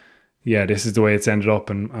yeah, this is the way it's ended up,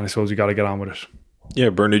 and I suppose you got to get on with it. Yeah,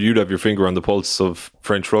 Bernard, you'd have your finger on the pulse of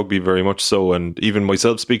French rugby, very much so. And even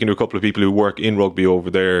myself, speaking to a couple of people who work in rugby over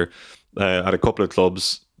there at a couple of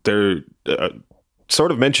clubs, they're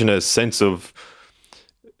sort of mention a sense of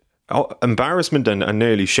embarrassment and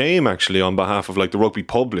nearly shame, actually, on behalf of like the rugby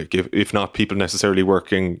public, if not people necessarily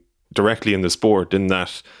working directly in the sport, in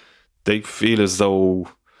that they feel as though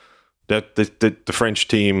that the French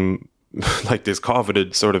team, like this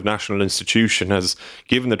coveted sort of national institution, has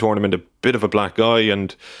given the tournament a bit of a black eye.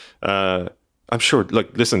 And I'm sure,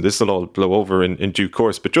 like, listen, this will all blow over in due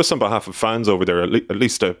course, but just on behalf of fans over there, at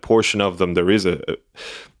least a portion of them, there is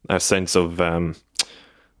a sense of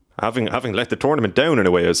having let the tournament down, in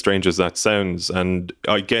a way, as strange as that sounds. And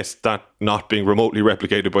I guess that not being remotely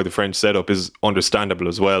replicated by the French setup is understandable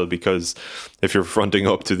as well, because if you're fronting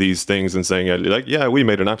up to these things and saying, like, yeah, we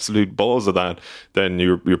made an absolute balls of that, then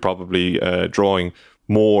you're probably drawing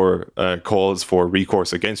more calls for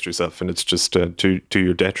recourse against yourself, and it's just to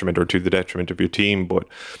your detriment, or to the detriment of your team. But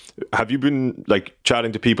have you been like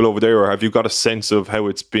chatting to people over there, or have you got a sense of how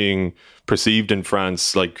it's being perceived in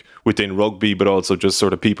France, like within rugby, but also just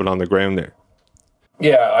sort of people on the ground there?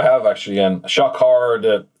 Yeah, I have actually, and shock horror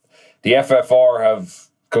that the FFR have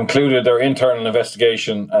concluded their internal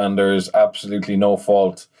investigation, and there's absolutely no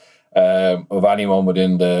fault of anyone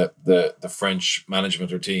within the French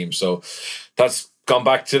management or team. So that's gone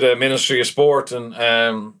back to the Ministry of Sport, and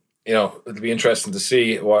it'll be interesting to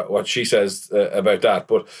see what she says about that.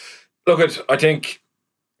 But look, I think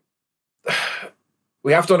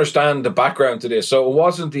we have to understand the background to this. So it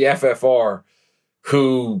wasn't the FFR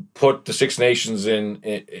who put the Six Nations in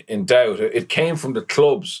doubt. It came from the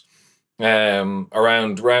clubs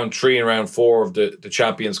around round 3 and round 4 of the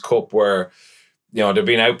Champions Cup, where there've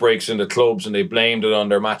been outbreaks in the clubs, and they blamed it on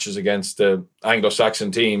their matches against the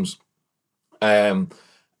Anglo-Saxon teams. And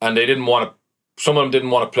they didn't want to. Some of them didn't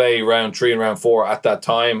want to play round 3 and round 4 at that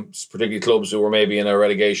time, particularly clubs who were maybe in a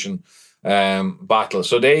relegation battle.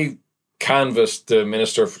 So they canvassed the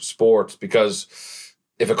Minister for Sport, because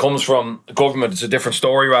if it comes from government, it's a different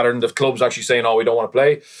story, rather than the clubs actually saying, "Oh, we don't want to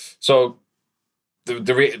play." So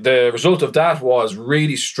the result of that was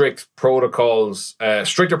really strict protocols,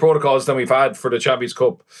 stricter protocols than we've had for the Champions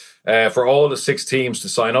Cup, for all the 6 teams to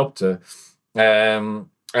sign up to. And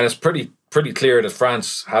it's pretty clear that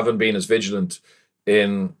France haven't been as vigilant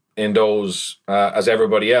in those as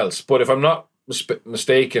everybody else. But if I'm not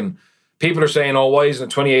mistaken, people are saying, "Oh, why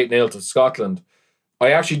isn't it 28-0 to Scotland?"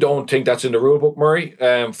 I actually don't think that's in the rule book, Murray,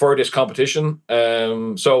 for this competition.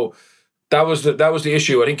 So that was the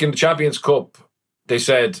issue. I think in the Champions Cup, they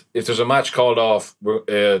said if there's a match called off,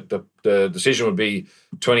 the decision would be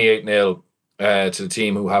 28-0 to the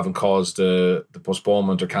team who haven't caused the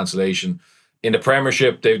postponement or cancellation. In the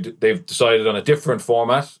Premiership, they've decided on a different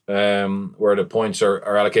format where the points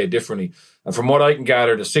are allocated differently. And from what I can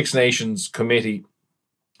gather, the Six Nations Committee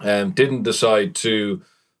didn't decide to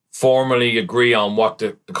formally agree on what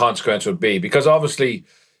the consequence would be, because obviously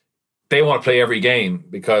they want to play every game,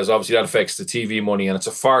 because obviously that affects the TV money, and it's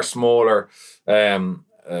a far smaller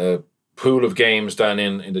pool of games than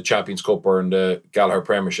in the Champions Cup or in the Gallagher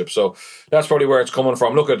Premiership. So that's probably where it's coming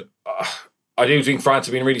from. Look, I do think France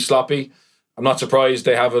have been really sloppy. I'm not surprised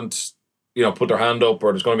they haven't, put their hand up,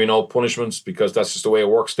 or there's going to be no punishments, because that's just the way it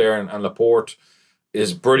works there. And Laporte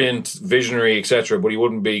is brilliant, visionary, etc., but he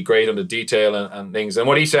wouldn't be great on the detail and things. And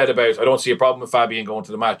what he said about, I don't see a problem with Fabien going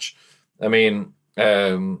to the match. I mean,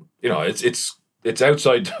 it's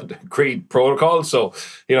outside the Creed protocol, so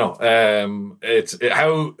it's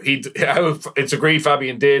how it's agreed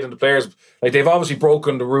Fabien did, and the players, like, they've obviously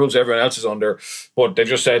broken the rules everyone else is under, but they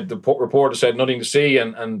just said, the reporter said nothing to see,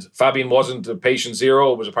 and Fabien wasn't a patient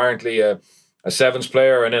zero. It was apparently a sevens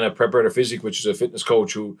player and then a preparator physique, which is a fitness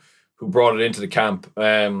coach who brought it into the camp.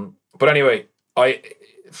 But anyway,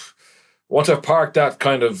 once I've parked that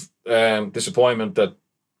kind of disappointment that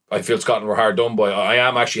I feel Scotland were hard done by, I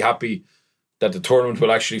am actually happy that the tournament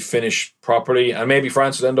will actually finish properly, and maybe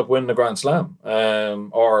France will end up winning a Grand Slam,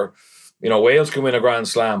 or Wales can win a Grand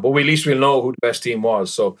Slam, but at least we'll know who the best team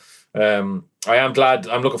was. So I am glad.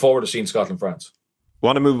 I'm looking forward to seeing Scotland-France.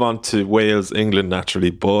 Want to move on to Wales, England naturally,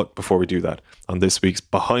 but before we do that, on this week's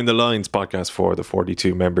Behind the Lines podcast for the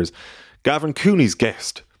 42 members, Gavin Cooney's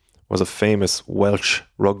guest was a famous Welsh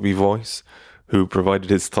rugby voice who provided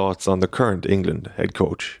his thoughts on the current England head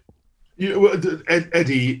coach.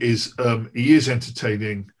 Eddie is he is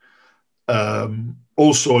entertaining.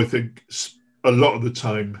 Also, I think a lot of the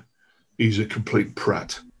time he's a complete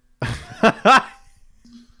prat.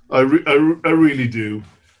 I really do.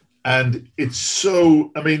 And it's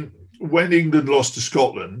so, I mean, when England lost to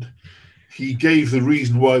Scotland, he gave the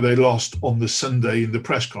reason why they lost on the Sunday in the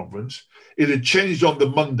press conference. It had changed on the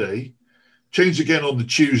Monday, changed again on the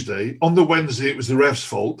Tuesday. On the Wednesday, it was the ref's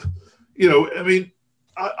fault. I mean,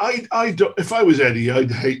 I don't, if I was Eddie,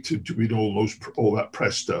 I'd hate to read all that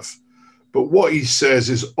press stuff. But what he says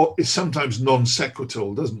is sometimes non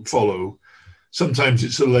sequitur, doesn't follow. Sometimes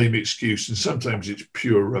it's a lame excuse, and sometimes it's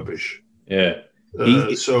pure rubbish. Yeah.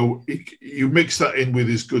 So you mix that in with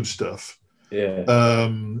his good stuff. Yeah.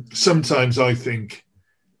 Sometimes I think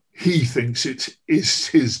he thinks it is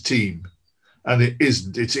his team, and it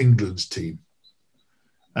isn't. It's England's team.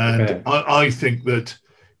 And okay. I think that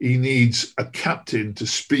he needs a captain to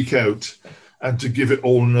speak out and to give it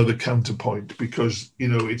all another counterpoint, because,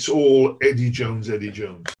 it's all Eddie Jones.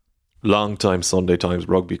 Long-time Sunday Times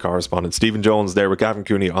rugby correspondent Stephen Jones there with Gavin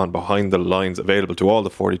Cooney on Behind the Lines, available to all the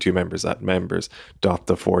 42 members at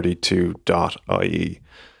members.the42.ie.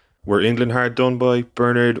 Were England hard done by,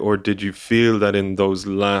 Bernard, or did you feel that in those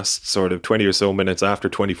last sort of 20 or so minutes after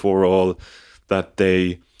 24 all that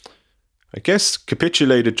they, I guess,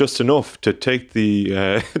 capitulated just enough to take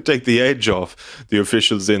the edge off the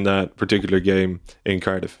officials in that particular game in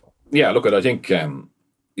Cardiff? Yeah, look, I think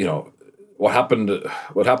what happened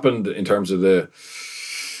in terms of the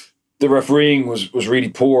refereeing was really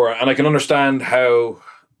poor, and I can understand how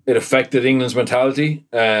it affected England's mentality.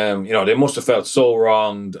 They must have felt so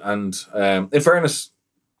wronged, and in fairness,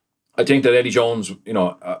 I think that Eddie Jones,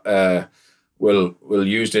 will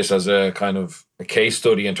use this as a kind of a case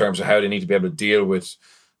study in terms of how they need to be able to deal with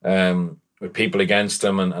people against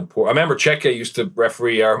them and poor. I remember Cheika used to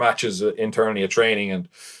referee our matches internally at training, and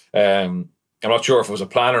I'm not sure if it was a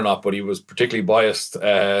plan or not, but he was particularly biased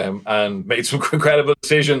and made some incredible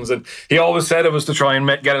decisions. And he always said it was to try and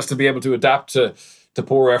get us to be able to adapt to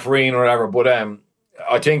poor refereeing or whatever. But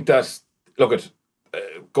I think that, look at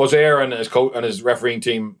Gozair and his coach and his refereeing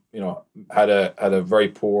team, had a very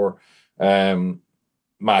poor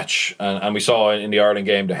match, and we saw in the Ireland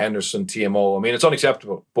game the Henderson TMO. I mean, it's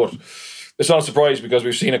unacceptable, but it's not a surprise because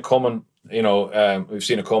we've seen it coming.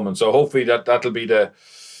 So hopefully that'll be the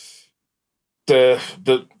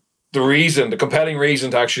the compelling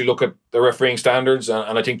reason to actually look at the refereeing standards,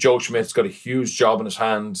 and I think Joe Schmidt's got a huge job in his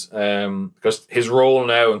hands, because his role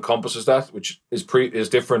now encompasses that, which is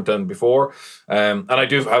different than before, and I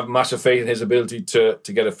do have massive faith in his ability to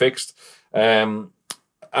get it fixed, and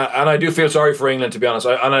I do feel sorry for England, to be honest.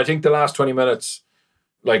 I think the last 20 minutes,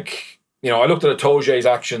 like, I looked at Itoje's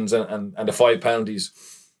actions and the 5 penalties.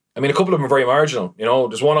 I mean, a couple of them are very marginal.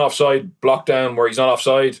 There's one offside block down where he's not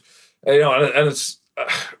offside, and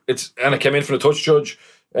it came in from the touch judge,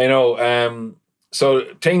 so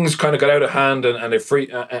things kind of got out of hand and they free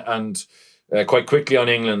and quite quickly on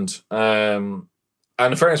England. And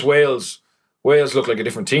in fairness, Wales look like a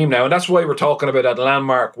different team now, and that's why we're talking about that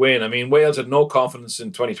landmark win. I mean, Wales had no confidence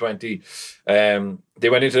in 2020. They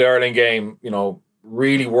went into the Ireland game,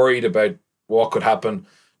 really worried about what could happen.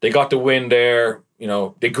 They got the win there.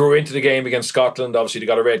 They grew into the game against Scotland. Obviously, they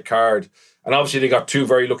got a red card. And obviously, they got 2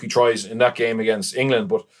 very lucky tries in that game against England.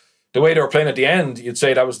 But the way they were playing at the end, you'd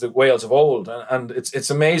say that was the Wales of old. And it's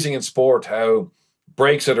amazing in sport how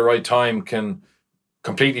breaks at the right time can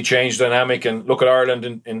completely change the dynamic. And look at Ireland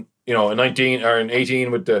in 19 or in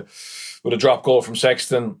 18 with a drop goal from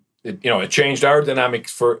Sexton. It changed our dynamic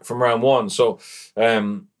from round one. So,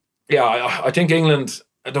 I think England.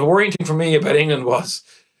 The worrying thing for me about England was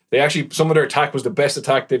some of their attack was the best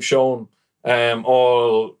attack they've shown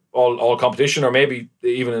all competition, or maybe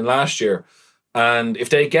even in last year. And if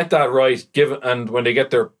they get that right, and when they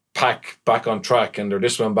get their pack back on track and their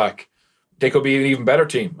discipline back, they could be an even better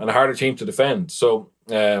team and a harder team to defend. So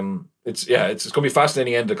it's going to be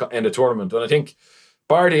fascinating end of tournament. And I think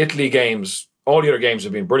bar the Italy games, all the other games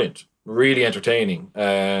have been brilliant, really entertaining.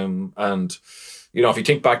 And if you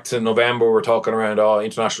think back to November, we're talking around,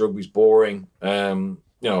 international rugby's boring.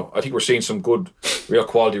 I think we're seeing some good, real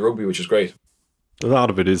quality rugby, which is great. A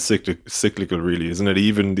lot of it is cyclical, really, isn't it?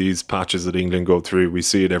 Even these patches that England go through, we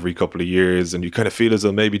see it every couple of years, and you kind of feel as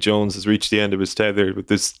though maybe Jones has reached the end of his tether with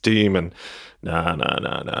this team, and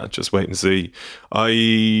nah, just wait and see.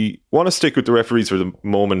 I want to stick with the referees for the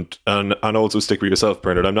moment, and also stick with yourself,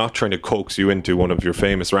 Bernard. I'm not trying to coax you into one of your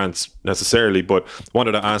famous rants necessarily, but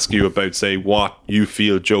wanted to ask you about, say, what you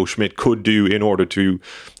feel Joe Schmidt could do in order to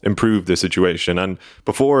improve the situation. And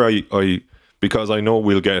before because I know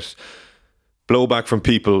we'll get blowback from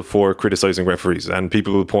people for criticising referees, and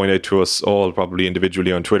people will point out to us all probably individually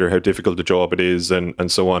on Twitter how difficult the job it is and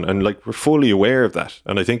so on, and we're fully aware of that,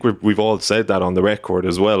 and I think we've all said that on the record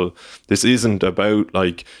as well. This isn't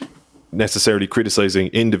about necessarily criticising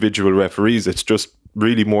individual referees. It's just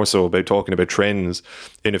really more so about talking about trends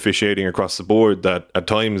in officiating across the board that at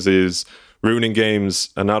times is ruining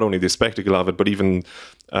games, and not only the spectacle of it, but even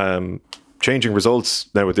changing results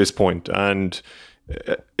now at this point. And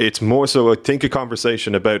it's more so, I think, a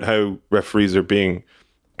conversation about how referees are being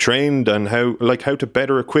trained and how to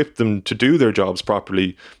better equip them to do their jobs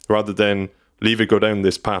properly, rather than leave it go down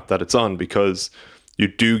this path that it's on, because you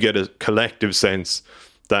do get a collective sense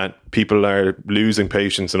that people are losing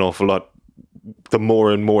patience an awful lot the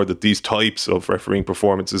more and more that these types of refereeing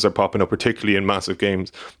performances are popping up, particularly in massive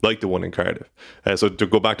games like the one in Cardiff. So to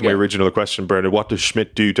go back to my original question, Bernard, what does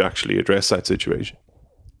Schmidt do to actually address that situation?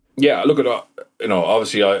 Yeah, look at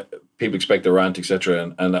obviously people expect a rant,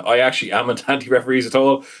 etc., and I actually am anti-referees at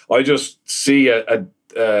all. I just see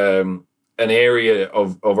an area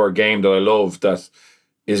of our game that I love that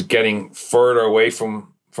is getting further away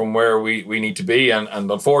from where we need to be, and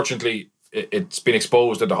unfortunately it's been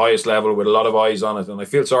exposed at the highest level with a lot of eyes on it, and I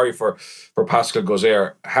feel sorry for Pascal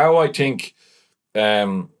Gozer. How I think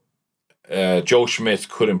Joe Schmidt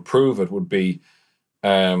could improve it would be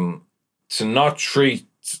to not treat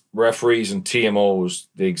referees and TMOs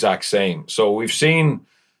the exact same. So we've seen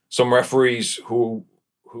some referees who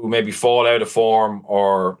maybe fall out of form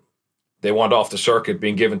or they want off the circuit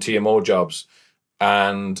being given TMO jobs,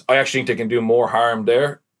 and I actually think they can do more harm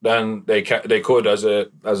there than they could as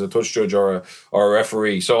a touch judge or a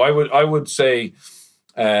referee. So I would say,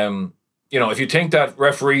 if you think that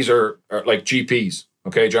referees are like GPs,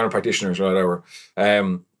 okay, general practitioners or whatever,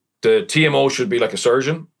 the TMO should be like a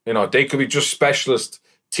surgeon. They could be just specialist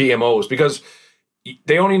TMOs, because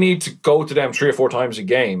they only need to go to them 3 or 4 times a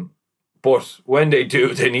game. But when they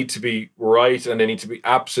do, they need to be right, and they need to be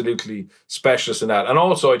absolutely specialist in that. And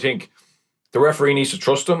also, I think the referee needs to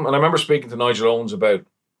trust them. And I remember speaking to Nigel Owens about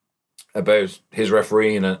his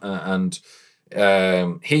refereeing, and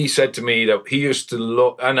he said to me that he used to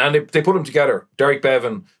look, and they put him together. Derek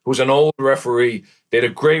Bevan, who's an old referee, they had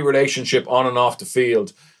a great relationship on and off the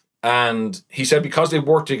field. And he said because they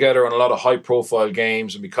worked together on a lot of high-profile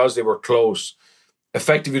games and because they were close,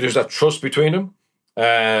 effectively there's that trust between them.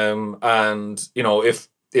 And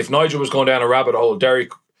if Nigel was going down a rabbit hole,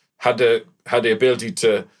 Derek had the ability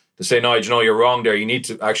to say, no, you know, you're wrong there. You need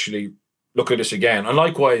to actually look at this again. And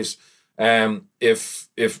likewise, if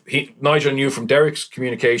Nigel knew from Derek's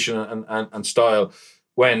communication and style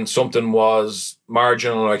when something was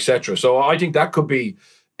marginal, etc. So I think that could be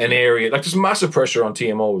an area, like there's massive pressure on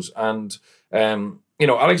TMOs. And, you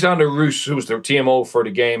know, Alexander Roos, who was the TMO for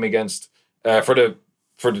the game against, for the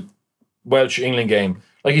Welsh-England game,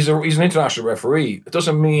 like he's an international referee. It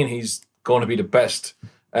doesn't mean he's going to be the best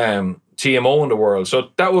TMO in the world. So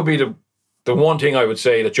that would be the one thing I would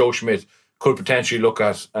say that Joe Schmidt could potentially look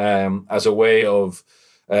at as a way of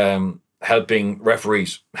helping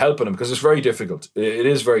referees, helping them, because it's very difficult. It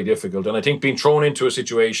is very difficult. And I think being thrown into a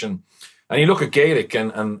situation, and you look at Gaelic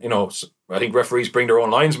and you know, I think referees bring their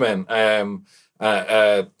own linesmen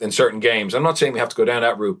in certain games. I'm not saying we have to go down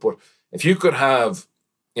that route, but if you could have,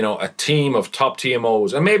 you know, a team of top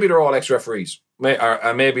TMOs, and maybe they're all ex-referees,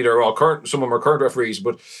 and maybe they're all current, some of them are current referees,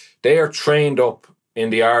 but they are trained up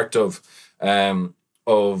in the art of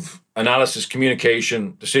analysis,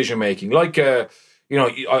 communication, decision making. Like, you know,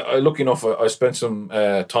 lucky enough, I spent some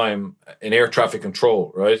time in air traffic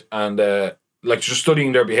control, right, and like just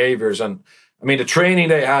studying their behaviors. And I mean, the training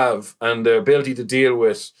they have and the ability to deal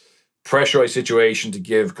with pressurized situation, to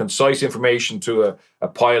give concise information to a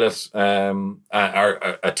pilot,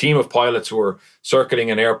 or a team of pilots who are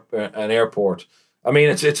circling an airport. I mean,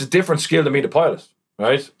 it's a different skill to meet a pilot,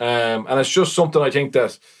 right? And it's just something I think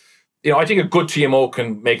that, you know, I think a good TMO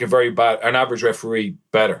can make an average referee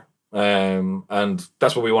better. And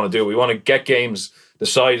that's what we want to do. We want to get games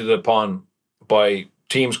decided upon by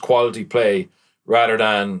teams' quality play rather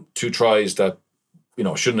than two tries that, you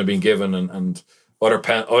know, shouldn't have been given and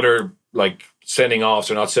other like sending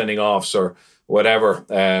offs or not sending offs or whatever.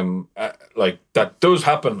 Like that does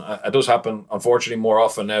happen. It does happen, unfortunately, more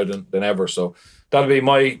often now than ever. So that'll be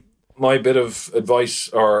my bit of advice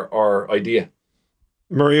or idea.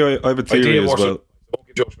 Murray, I have a theory as well. Don't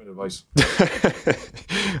give judgment advice.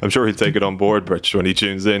 I'm sure he'll take it on board, Rich, when he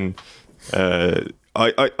tunes in. I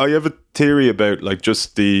have a theory about like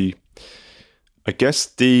just the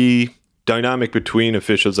dynamic between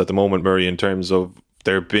officials at the moment, Murray, in terms of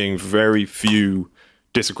there being very few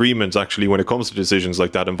disagreements actually when it comes to decisions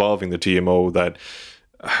like that involving the TMO, that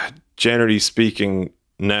generally speaking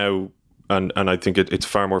now, and I think it's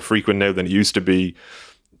far more frequent now than it used to be,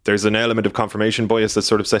 there's an element of confirmation bias that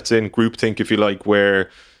sort of sets in, groupthink, if you like, where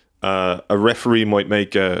a referee might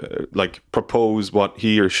propose what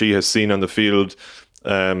he or she has seen on the field.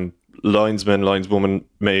 Lineswoman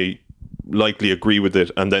may likely agree with it,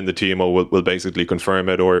 and then the TMO will basically confirm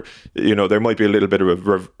it, or, you know, there might be a little bit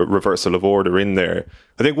of a reversal of order in there.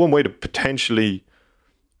 I think one way to potentially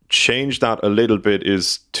change that a little bit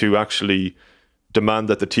is to actually demand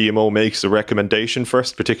that the TMO makes a recommendation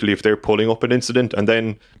first, particularly if they're pulling up an incident, and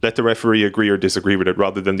then let the referee agree or disagree with it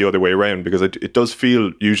rather than the other way around, because it does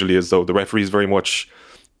feel usually as though the referee is very much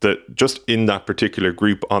just in that particular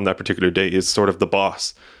group on that particular day is sort of the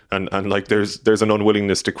boss, and like there's an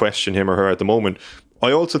unwillingness to question him or her at the moment.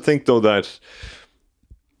 I also think though that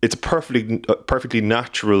it's a perfectly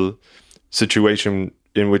natural situation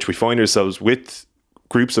in which we find ourselves with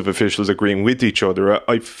groups of officials agreeing with each other.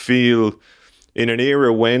 I feel in an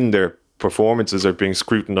era when their performances are being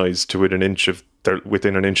scrutinized to within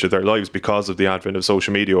an inch of their lives because of the advent of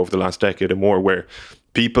social media over the last decade and more, where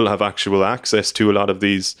people have actual access to a lot of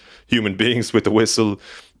these human beings with the whistle,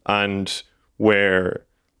 and where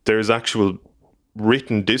there's actual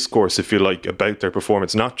written discourse, if you like, about their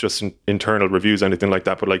performance, not just internal reviews, anything like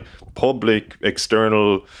that, but like public,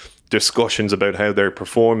 external discussions about how they're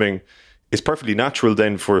performing. It's perfectly natural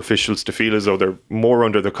then for officials to feel as though they're more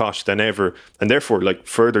under the cosh than ever, and therefore like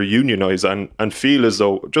further unionize and feel as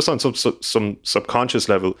though just on some subconscious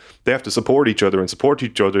level they have to support each other and support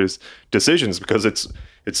each other's decisions, because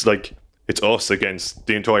it's like it's us against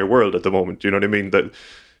the entire world at the moment. You know what I mean? That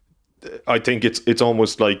I think it's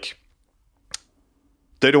almost like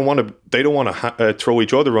they don't want to throw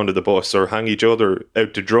each other under the bus or hang each other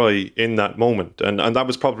out to dry in that moment, and that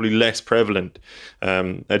was probably less prevalent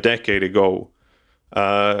a decade ago.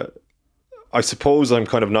 I suppose I'm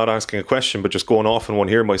kind of not asking a question, but just going off on one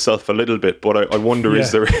here myself a little bit. But I wonder,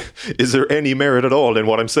 is there any merit at all in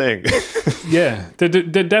what I'm saying? Yeah,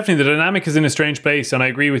 definitely the dynamic is in a strange place, and I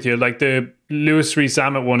agree with you. Like the Lewis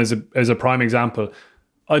Rees-Zammit one is a prime example.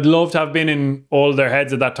 I'd love to have been in all their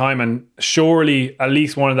heads at that time, and surely at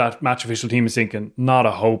least one of that match official team is thinking, not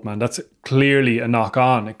a hope, man. That's clearly a knock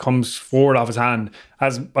on. It comes forward off his hand,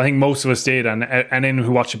 as I think most of us did, and anyone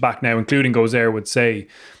who watch it back now, including Gozair, would say.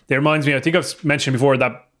 It reminds me, I think I've mentioned before,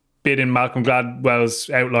 that bit in Malcolm Gladwell's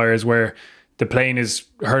Outliers where the plane is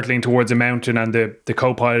hurtling towards a mountain and the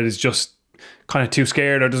co-pilot is just kind of too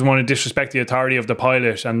scared or doesn't want to disrespect the authority of the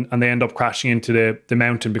pilot, and they end up crashing into the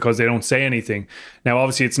mountain because they don't say anything. Now,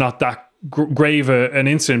 obviously, it's not that grave an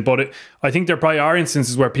incident, but I think there probably are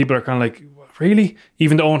instances where people are kind of like, really?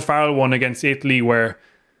 Even the Owen Farrell one against Italy, where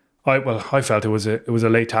I felt it was a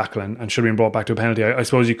late tackle and should have been brought back to a penalty. I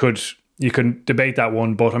suppose you could debate that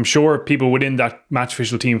one, but I'm sure people within that match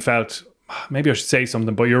official team felt, maybe I should say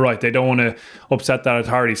something, but you're right, they don't want to upset that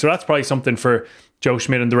authority. So that's probably something for Joe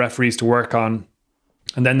Schmidt and the referees to work on.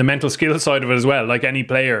 And then the mental skill side of it as well. Like any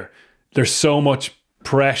player, there's so much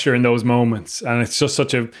pressure in those moments, and it's just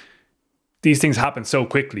these things happen so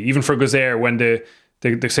quickly. Even for Gozer, when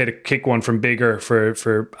they say to kick one from Bigger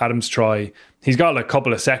for Adams' try, he's got like a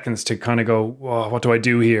couple of seconds to kind of go, oh, what do I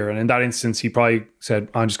do here? And in that instance, he probably said,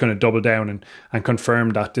 I'm just going to double down and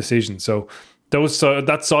confirm that decision. So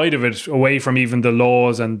that side of it, away from even the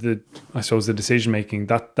laws and the decision making,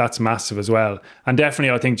 that's massive as well. And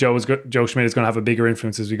definitely, I think Joe Schmidt is going to have a bigger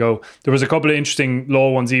influence as we go. There was a couple of interesting law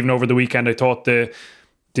ones even over the weekend. I thought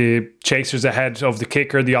the chasers ahead of the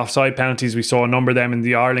kicker, the offside penalties, we saw a number of them in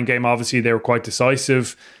the Ireland game. Obviously, they were quite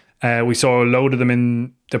decisive. We saw a load of them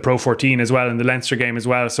in the Pro 14 as well, in the Leinster game as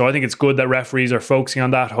well. So I think it's good that referees are focusing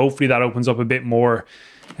on that. Hopefully that opens up a bit more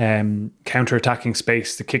counter-attacking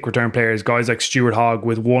space. The kick return players, guys like Stuart Hogg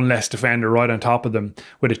with one less defender right on top of them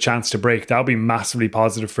with a chance to break. That'll be massively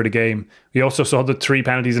positive for the game. We also saw the 3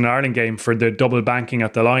 penalties in the Ireland game for the double banking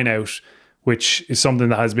at the line out, which is something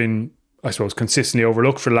that has been, I suppose, consistently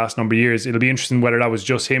overlooked for the last number of years. It'll be interesting whether that was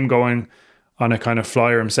just him going on a kind of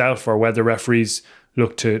flyer himself or whether referees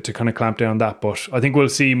look to kind of clamp down on that. But I think we'll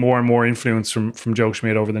see more and more influence from Joe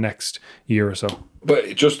Schmidt over the next year or so.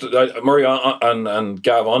 But just Murray and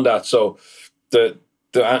Gav on that. So the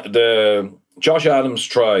Josh Adams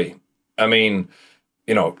try, I mean,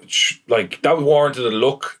 you know, like that warranted a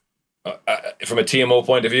look from a TMO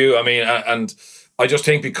point of view. I mean, and I just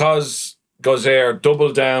think because Gozer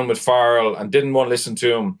doubled down with Farrell and didn't want to listen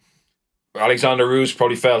to him, Alexander Roos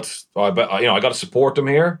probably felt, I got to support them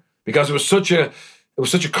here, because it was such a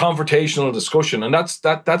confrontational discussion, and that's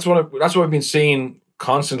what I've been seeing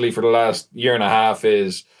constantly for the last year and a half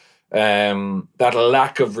is that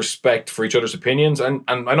lack of respect for each other's opinions. And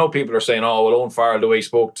I know people are saying, oh, well, Owen Farrell, the way he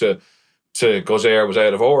spoke to Gozer was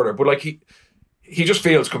out of order, but like he just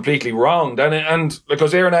feels completely wronged, and like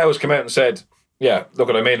Gozer now has come out and said, yeah, look,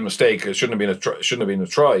 I made a mistake. It shouldn't have been a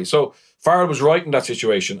try. So Farrell was right in that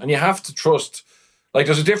situation, and you have to trust. Like,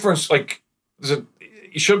 there's a difference. Like,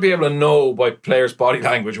 you should be able to know by players' body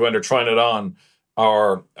language when they're trying it on,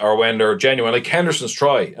 or when they're genuine. Like Henderson's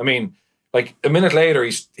try. I mean, like a minute later,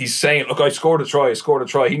 he's saying, "Look, I scored a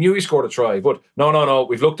try. He knew he scored a try, but no,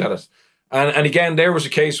 we've looked at it." And again, there was a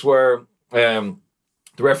case where the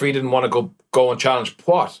referee didn't want to go and challenge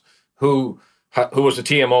Poit, who was the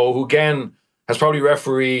TMO, who again has probably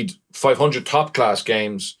refereed 500 top class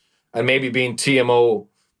games and maybe been TMO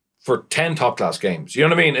for 10 top class games. You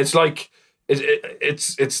know what I mean? It's like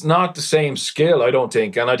it's not the same skill, I don't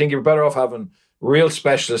think. And I think you're better off having real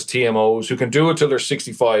specialist TMOs who can do it till they're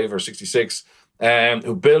 65 or 66,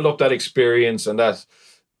 who build up that experience and that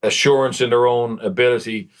assurance in their own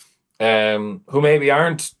ability, who maybe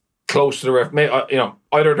aren't close to the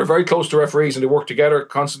either they're very close to referees and they work together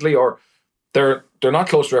constantly, or they're not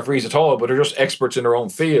close to referees at all, but they're just experts in their own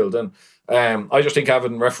field. And I just think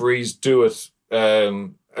having referees do it,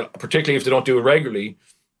 particularly if they don't do it regularly,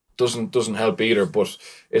 doesn't help either. But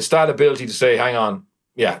it's that ability to say, hang on,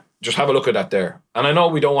 yeah, just have a look at that there. And I know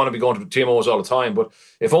we don't want to be going to TMOs all the time, but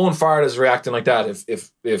if Owen Farrell is reacting like that,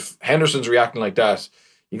 if Henderson's reacting like that,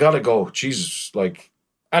 you got to go, Jesus, like.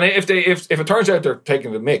 And if it turns out they're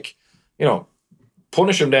taking the mick,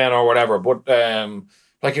 punish them then or whatever. But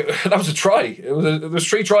that was a try. There was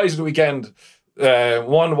 3 tries in the weekend.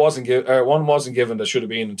 One wasn't given that should have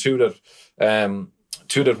been, and two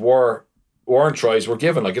that weren't tries were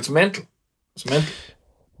given. Like, it's mental. It's mental.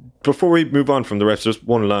 Before we move on from the refs, just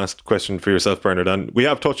one last question for yourself, Bernard. And we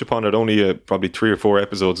have touched upon it only probably 3 or 4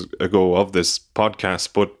 episodes ago of this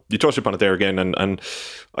podcast, but you touched upon it there again. And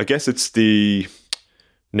I guess it's the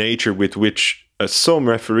nature with which some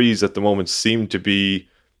referees at the moment seem to be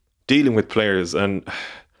dealing with players. And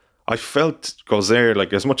I felt Gozer,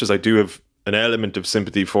 like, as much as I do have an element of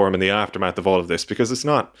sympathy for him in the aftermath of all of this, because it's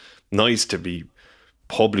not nice to be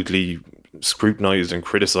publicly scrutinized and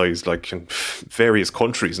criticized, like in various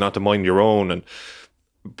countries, not to mind your own.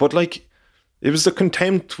 But like, it was the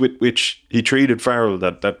contempt with which he treated Farrell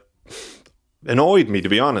that annoyed me, to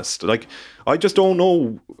be honest. Like, I just don't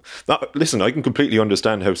know. Listen, I can completely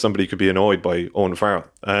understand how somebody could be annoyed by Owen Farrell.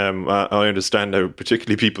 I understand how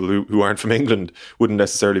particularly people who aren't from England wouldn't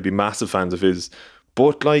necessarily be massive fans of his.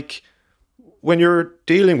 But like, when you're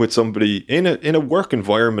dealing with somebody in a work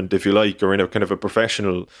environment, if you like, or in a kind of a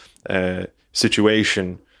professional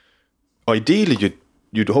situation, ideally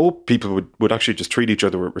you'd hope people would actually just treat each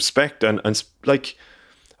other with respect and like,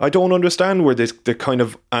 I don't understand where the kind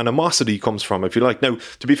of animosity comes from, if you like. Now,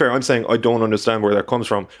 to be fair, I'm saying I don't understand where that comes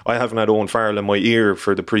from. I haven't had Owen Farrell in my ear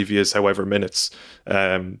for the previous however minutes.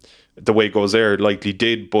 The way it goes there likely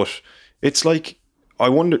did, but it's like, I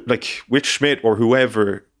wonder, like, with Schmidt or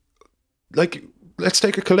whoever, like, let's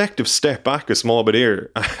take a collective step back a small bit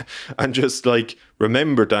here and just, like,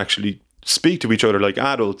 remember to actually speak to each other like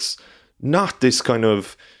adults, not this kind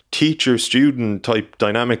of teacher-student type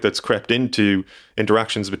dynamic that's crept into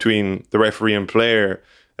interactions between the referee and player,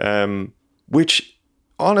 which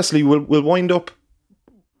honestly will wind up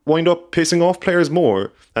pissing off players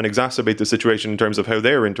more and exacerbate the situation in terms of how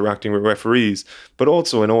they're interacting with referees. But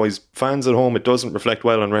also annoys fans at home. It doesn't reflect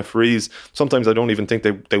well on referees. Sometimes I don't even think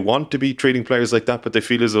they want to be treating players like that, but they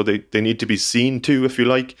feel as though they need to be seen to, if you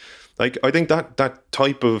like. Like, I think that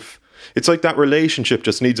type of... It's like that relationship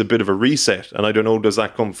just needs a bit of a reset. And I don't know, does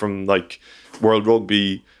that come from like World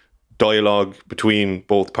Rugby dialogue between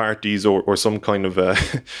both parties or some kind of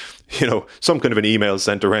some kind of an email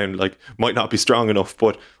sent around, like, might not be strong enough.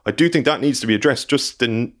 But I do think that needs to be addressed. Just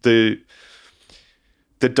the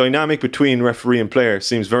dynamic between referee and player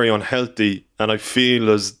seems very unhealthy, and I feel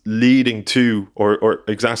as leading to or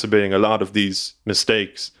exacerbating a lot of these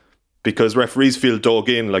mistakes, because referees feel dug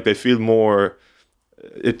in, like they feel more...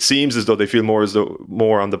 It seems as though they feel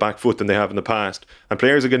more on the back foot than they have in the past, and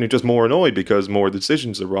players are getting just more annoyed because more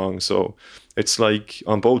decisions are wrong. So it's like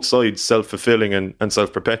on both sides, self-fulfilling and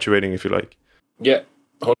self-perpetuating, if you like. Yeah,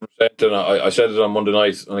 100%. And I said it on Monday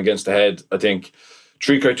night on Against the Head. I think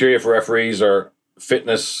 3 criteria for referees are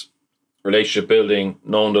fitness, relationship building,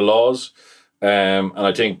 knowing the laws, and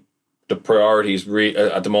I think the priorities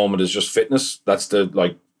at the moment is just fitness.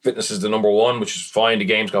 Fitness is the number one, which is fine. The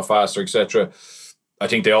game's got faster, etc. I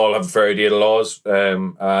think they all have a fair idea of the laws,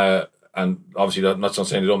 and obviously I'm not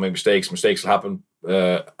saying they don't make mistakes. Mistakes will happen,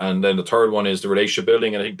 and then the third one is the relationship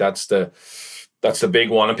building, and I think that's the big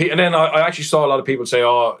one. And then I actually saw a lot of people say,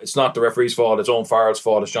 "Oh, it's not the referee's fault; it's Owen Farrell's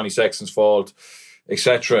fault; it's Johnny Sexton's fault,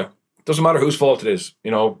 etc." Doesn't matter whose fault it is. You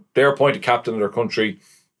know, they're appointed captain of their country.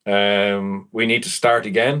 We need to start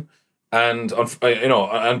again, and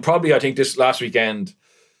and probably I think this last weekend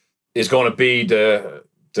is going to be the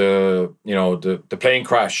plane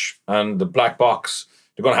crash and the black box.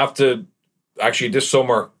 They're going to have to actually this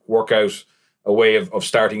summer work out a way of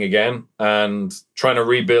starting again and trying to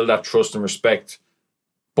rebuild that trust and respect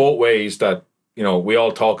both ways that, you know, we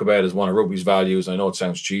all talk about as one of rugby's values. I know it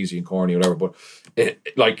sounds cheesy and corny or whatever, but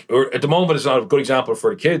at the moment it's not a good example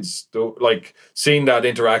for the kids, like seeing that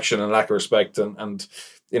interaction and lack of respect and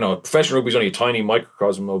you know, professional rugby is only a tiny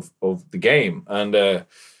microcosm of the game, and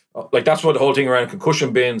like that's what the whole thing around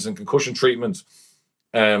concussion bins and concussion treatment,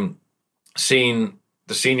 seeing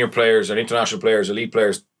the senior players and international players, elite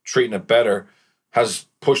players treating it better has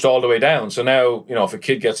pushed all the way down. So now, you know, if a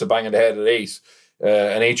kid gets a bang in the head at 8,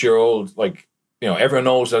 an 8-year-old, like, you know, everyone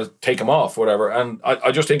knows that take him off, whatever. And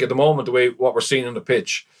I just think at the moment, the way what we're seeing on the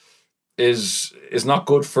pitch is not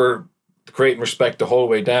good for creating respect the whole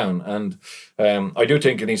way down. And I do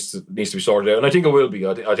think it needs to be sorted out, and I think it will be.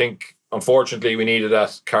 I think unfortunately we needed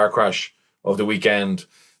that car crash of the weekend,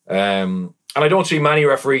 and I don't see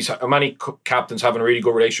many captains having a really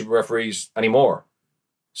good relationship with referees anymore.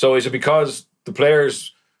 So is it because the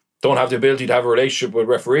players don't have the ability to have a relationship with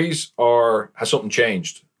referees, or has something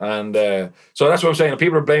changed? And so that's what I'm saying.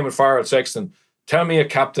 People are blaming Farrell, Sexton. Tell me a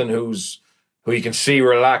captain who you can see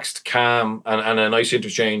relaxed, calm, and a nice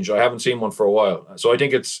interchange. I haven't seen one for a while. So I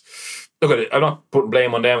think I'm not putting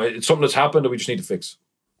blame on them. It's something that's happened that we just need to fix.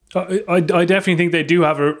 I definitely think they do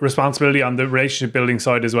have a responsibility on the relationship building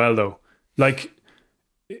side as well, though. Like,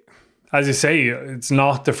 as you say, it's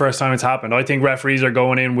not the first time it's happened. I think referees are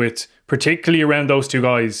going in with, particularly around those two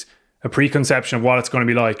guys, a preconception of what it's going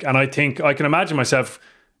to be like. And I think I can imagine myself,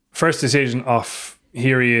 first decision off,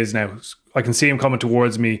 here he is now. I can see him coming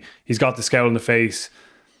towards me. He's got the scowl in the face.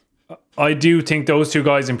 I do think those two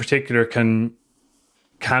guys in particular can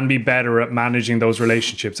be better at managing those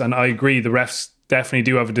relationships. And I agree, the refs definitely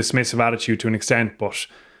do have a dismissive attitude to an extent, but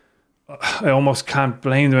I almost can't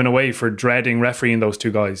blame them in a way for dreading refereeing those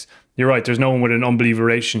two guys. You're right, there's no one with an unbelievable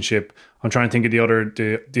relationship. I'm trying to think of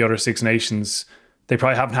the other Six Nations they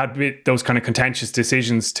probably haven't had those kind of contentious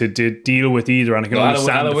decisions to deal with either. And I can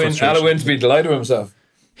understand the frustration. Alan Wynn to be delighted with himself.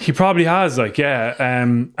 He probably has,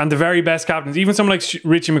 and the very best captains, even someone like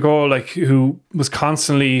Richie McCaw, who was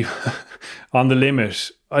constantly on the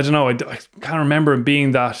limit. I don't know. I can't remember him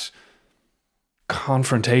being that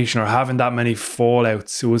confrontation or having that many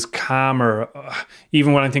fallouts. It was calmer.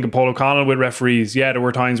 Even when I think of Paul O'Connell with referees, there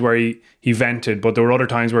were times where he vented, but there were other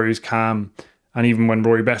times where he was calm. And even when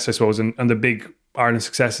Rory Best, I suppose, and the big Ireland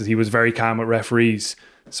successes, he was very calm with referees.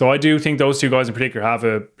 So I do think those two guys in particular have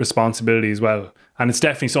a responsibility as well. And it's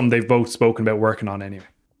definitely something they've both spoken about working on anyway.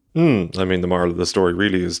 I mean, the moral of the story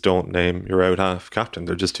really is don't name your out half captain.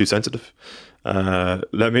 They're just too sensitive.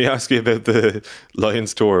 Let me ask you about the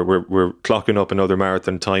Lions tour. We're clocking up another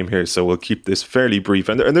marathon time here, so we'll keep this fairly brief.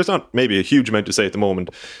 And there's not maybe a huge amount to say at the moment.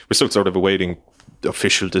 We're still sort of awaiting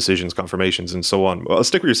official decisions, confirmations, and so on. Well, I'll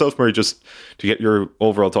stick with yourself, Murray, just to get your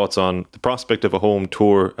overall thoughts on the prospect of a home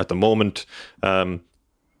tour at the moment.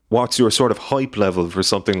 What's your sort of hype level for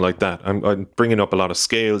something like that? I'm bringing up a lot of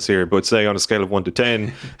scales here, but say on a scale of 1 to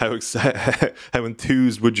 10, how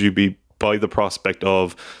enthused would you be by the prospect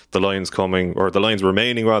of the Lions coming, or the Lions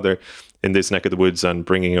remaining rather, in this neck of the woods and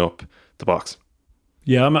bringing up the box?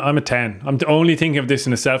 Yeah, I'm a 10. I'm only thinking of this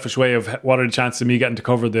in a selfish way of what are the chances of me getting to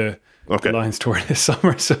cover the Lions tour this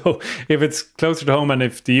summer. So if it's closer to home and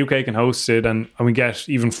if the UK can host it and we get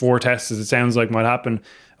even 4 tests, as it sounds like might happen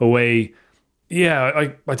away,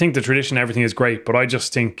 I think the tradition, everything is great, but I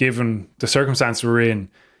just think given the circumstance we're in,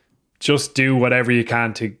 just do whatever you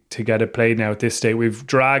can to get it played now at this stage. We've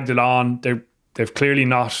dragged it on. They've clearly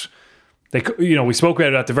not. We spoke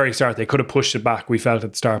about it at the very start. They could have pushed it back, we felt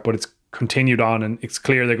at the start, but it's continued on, and it's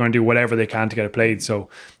clear they're going to do whatever they can to get it played. So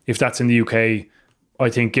if that's in the UK, I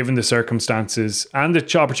think given the circumstances and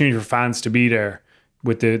the opportunity for fans to be there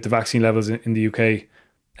with the vaccine levels in the UK,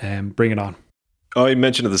 bring it on. I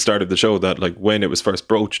mentioned at the start of the show that when it was first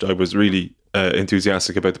broached, I was really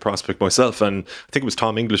enthusiastic about the prospect myself. And I think it was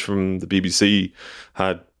Tom English from the BBC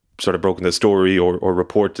had sort of broken the story or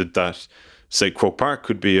reported that, say, Croke Park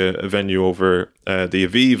could be a venue over the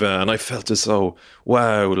Aviva. And I felt as though,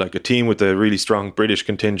 wow, a team with a really strong British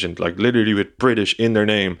contingent, literally with British in their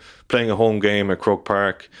name, playing a home game at Croke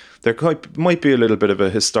Park. There might be a little bit of a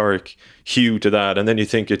historic hue to that. And then you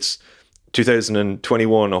think it's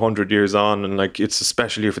 2021, 100 years on, and it's a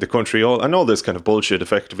special year for the country, and all this kind of bullshit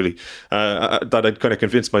effectively, that I'd kind of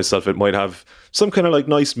convinced myself it might have some kind of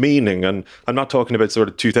nice meaning. And I'm not talking about sort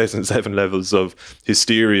of 2007 levels of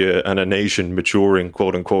hysteria and a nation maturing,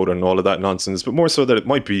 quote unquote, and all of that nonsense, but more so that it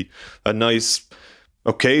might be a nice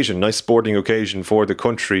sporting occasion for the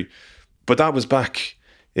country. But that was back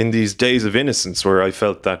in these days of innocence where I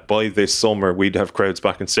felt that by this summer we'd have crowds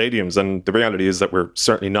back in stadiums, and the reality is that we're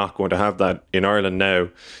certainly not going to have that in Ireland now,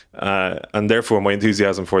 and therefore my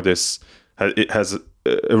enthusiasm for this has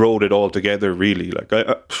eroded altogether, really.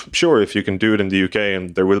 Sure, if you can do it in the UK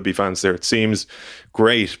and there will be fans there, it seems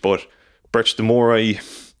great, but Birch, the more I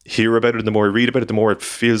hear about it, the more I read about it, the more it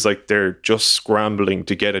feels like they're just scrambling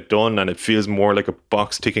to get it done, and it feels more like a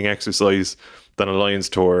box ticking exercise than a Lions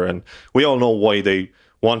tour. And we all know why they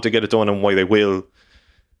want to get it done and why they will,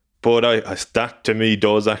 but that to me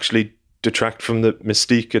does actually detract from the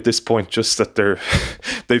mystique at this point, just that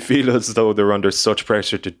they feel as though they're under such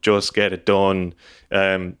pressure to just get it done.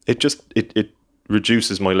 It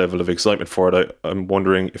reduces my level of excitement for it. I'm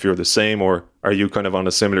wondering if you're the same, or are you kind of on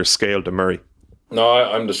a similar scale to Murray? No,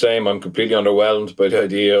 I'm the same. I'm completely underwhelmed by the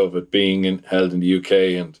idea of it being held in the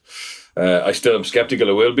UK, and I still am sceptical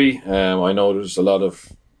it will be. I know there's a lot of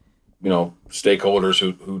stakeholders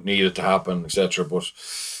who need it to happen, etc. But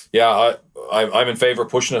yeah, I'm in favour of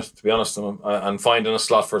pushing it, to be honest, and finding a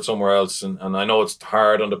slot for it somewhere else. And I know it's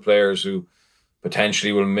hard on the players who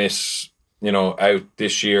potentially will miss, out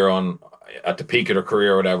this year at the peak of their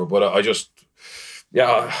career or whatever. But I just,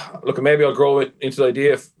 look, maybe I'll grow it into the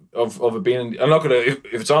idea of it being. And look, if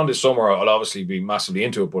it's on this summer, I'll obviously be massively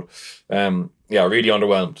into it. But really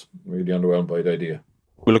underwhelmed by the idea.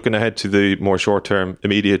 We're looking ahead to the more short-term,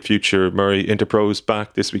 immediate future. Murray, Interpro's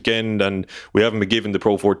back this weekend, and we haven't been given the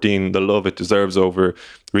Pro 14 the love it deserves over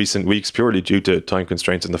recent weeks, purely due to time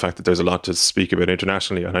constraints and the fact that there's a lot to speak about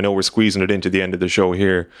internationally. And I know we're squeezing it into the end of the show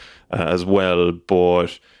here as well,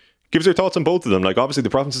 but give us your thoughts on both of them. Obviously,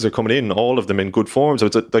 the provinces are coming in, all of them in good form. So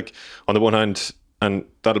it's on the one hand, and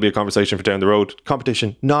that'll be a conversation for down the road,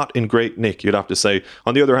 competition not in great nick, you'd have to say.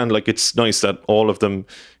 On the other hand, it's nice that all of them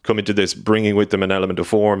come into this bringing with them an element of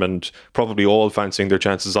form, and probably all fancying their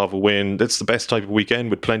chances of a win. It's the best type of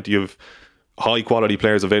weekend with plenty of high quality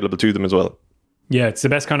players available to them as well. Yeah, it's the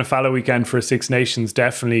best kind of fallow weekend for Six Nations,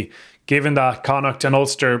 definitely. Given that Connacht and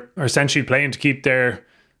Ulster are essentially playing to keep their,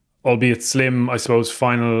 albeit slim, I suppose,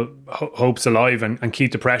 final hopes alive and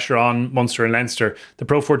keep the pressure on Munster and Leinster. The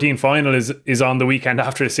Pro 14 final is on the weekend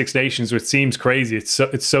after the Six Nations, which seems crazy.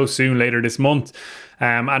 It's so soon, later this month.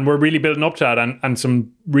 And we're really building up to that, and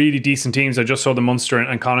some really decent teams. I just saw the Munster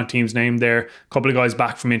and Connacht teams named there. A couple of guys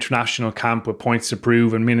back from international camp with points to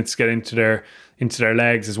prove and minutes to get into their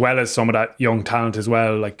legs, as well as some of that young talent as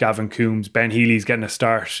well, like Gavin Coombs. Ben Healy's getting a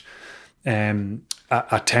start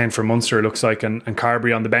at 10 for Munster, it looks like, and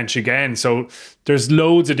Carberry on the bench again. So there's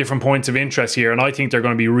loads of different points of interest here, and I think they're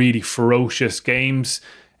going to be really ferocious games.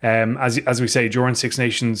 As we say, during Six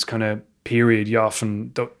Nations kind of period, you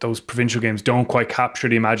often those provincial games don't quite capture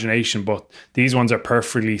the imagination, but these ones are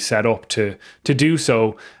perfectly set up to do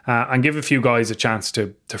so, and give a few guys a chance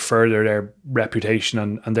to further their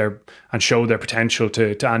reputation and show their potential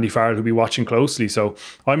to Andy Farrell, who'll be watching closely. So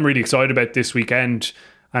I'm really excited about this weekend,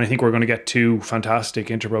 and I think we're going to get two fantastic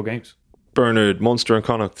Interpro games. Bernard, Munster and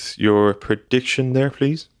Connacht, your prediction there,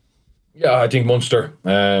 please? Yeah, I think Munster.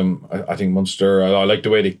 I think Munster. I like the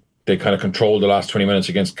way they kind of controlled the last 20 minutes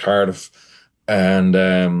against Cardiff, and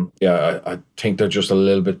I think they're just a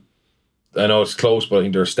little bit. I know it's close, but I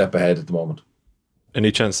think they're a step ahead at the moment.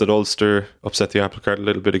 Any chance that Ulster upset the apple cart a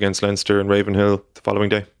little bit against Leinster and Ravenhill the following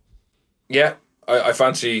day? Yeah, I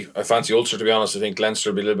fancy Ulster, to be honest. I think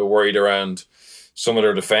Leinster will be a little bit worried around some of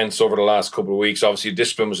their defence over the last couple of weeks. Obviously,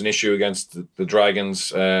 discipline was an issue against the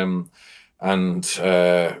Dragons. And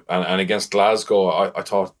against Glasgow, I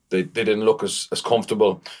thought they didn't look as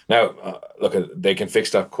comfortable. Now, look, they can fix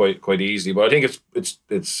that quite easily. But I think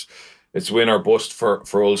it's win or bust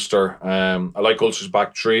for Ulster. I like Ulster's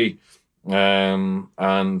back three, and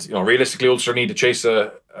realistically, Ulster need to chase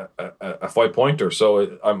a 5-pointer.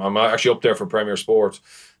 So I'm actually up there for Premier Sport.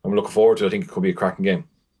 I'm looking forward to it. I think it could be a cracking game.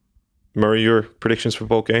 Murray, your predictions for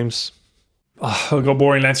both games? I'll go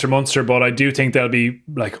boring Leinster Munster, but I do think they'll be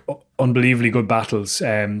like unbelievably good battles.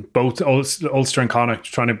 Both Ulster and Connacht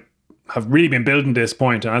trying to have really been building to this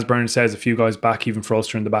point, and as Bernard says, a few guys back even for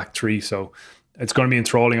Ulster in the back three, so it's going to be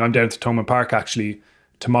enthralling. I'm down to Thomond Park actually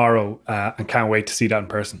tomorrow, and can't wait to see that in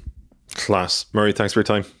person. Class. Murray, thanks for your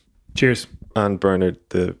time. Cheers. And Bernard,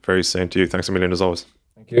 the very same to you. Thanks a million as always.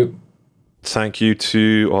 Thank you. Thank you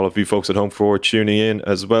to all of you folks at home for tuning in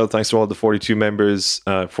as well. Thanks to all the 42 members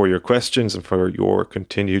for your questions and for your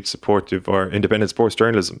continued support of our independent sports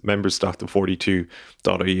journalism.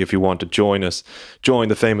 members.the42.ie if you want to join us. Join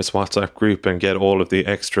the famous WhatsApp group and get all of the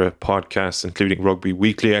extra podcasts, including Rugby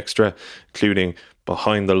Weekly Extra, including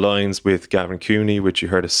Behind the Lines with Gavin Cooney, which you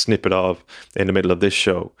heard a snippet of in the middle of this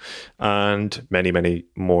show, and many, many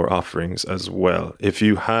more offerings as well. If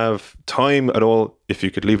you have time at all, if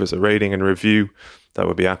you could leave us a rating and review, that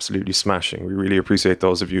would be absolutely smashing. We really appreciate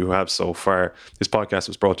those of you who have so far. This podcast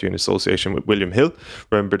was brought to you in association with William Hill.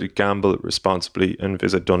 Remember to gamble responsibly and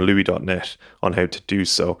visit dunlewy.net on how to do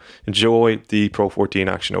so. Enjoy the Pro 14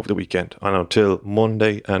 action over the weekend, and until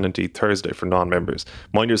Monday and indeed Thursday for non-members.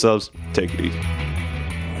 Mind yourselves, take it easy.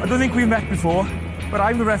 I don't think we've met before, but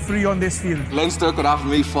I'm the referee on this field. Leinster could offer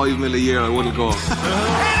me $5 million a year, I wouldn't go. It is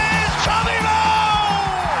Tommy Moe!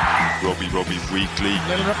 Rugby Weekly.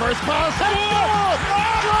 Little reverse pass.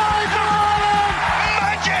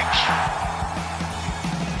 Magic!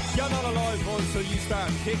 You're not alive until you start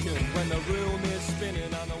kicking when the room is spinning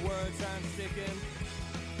and the words and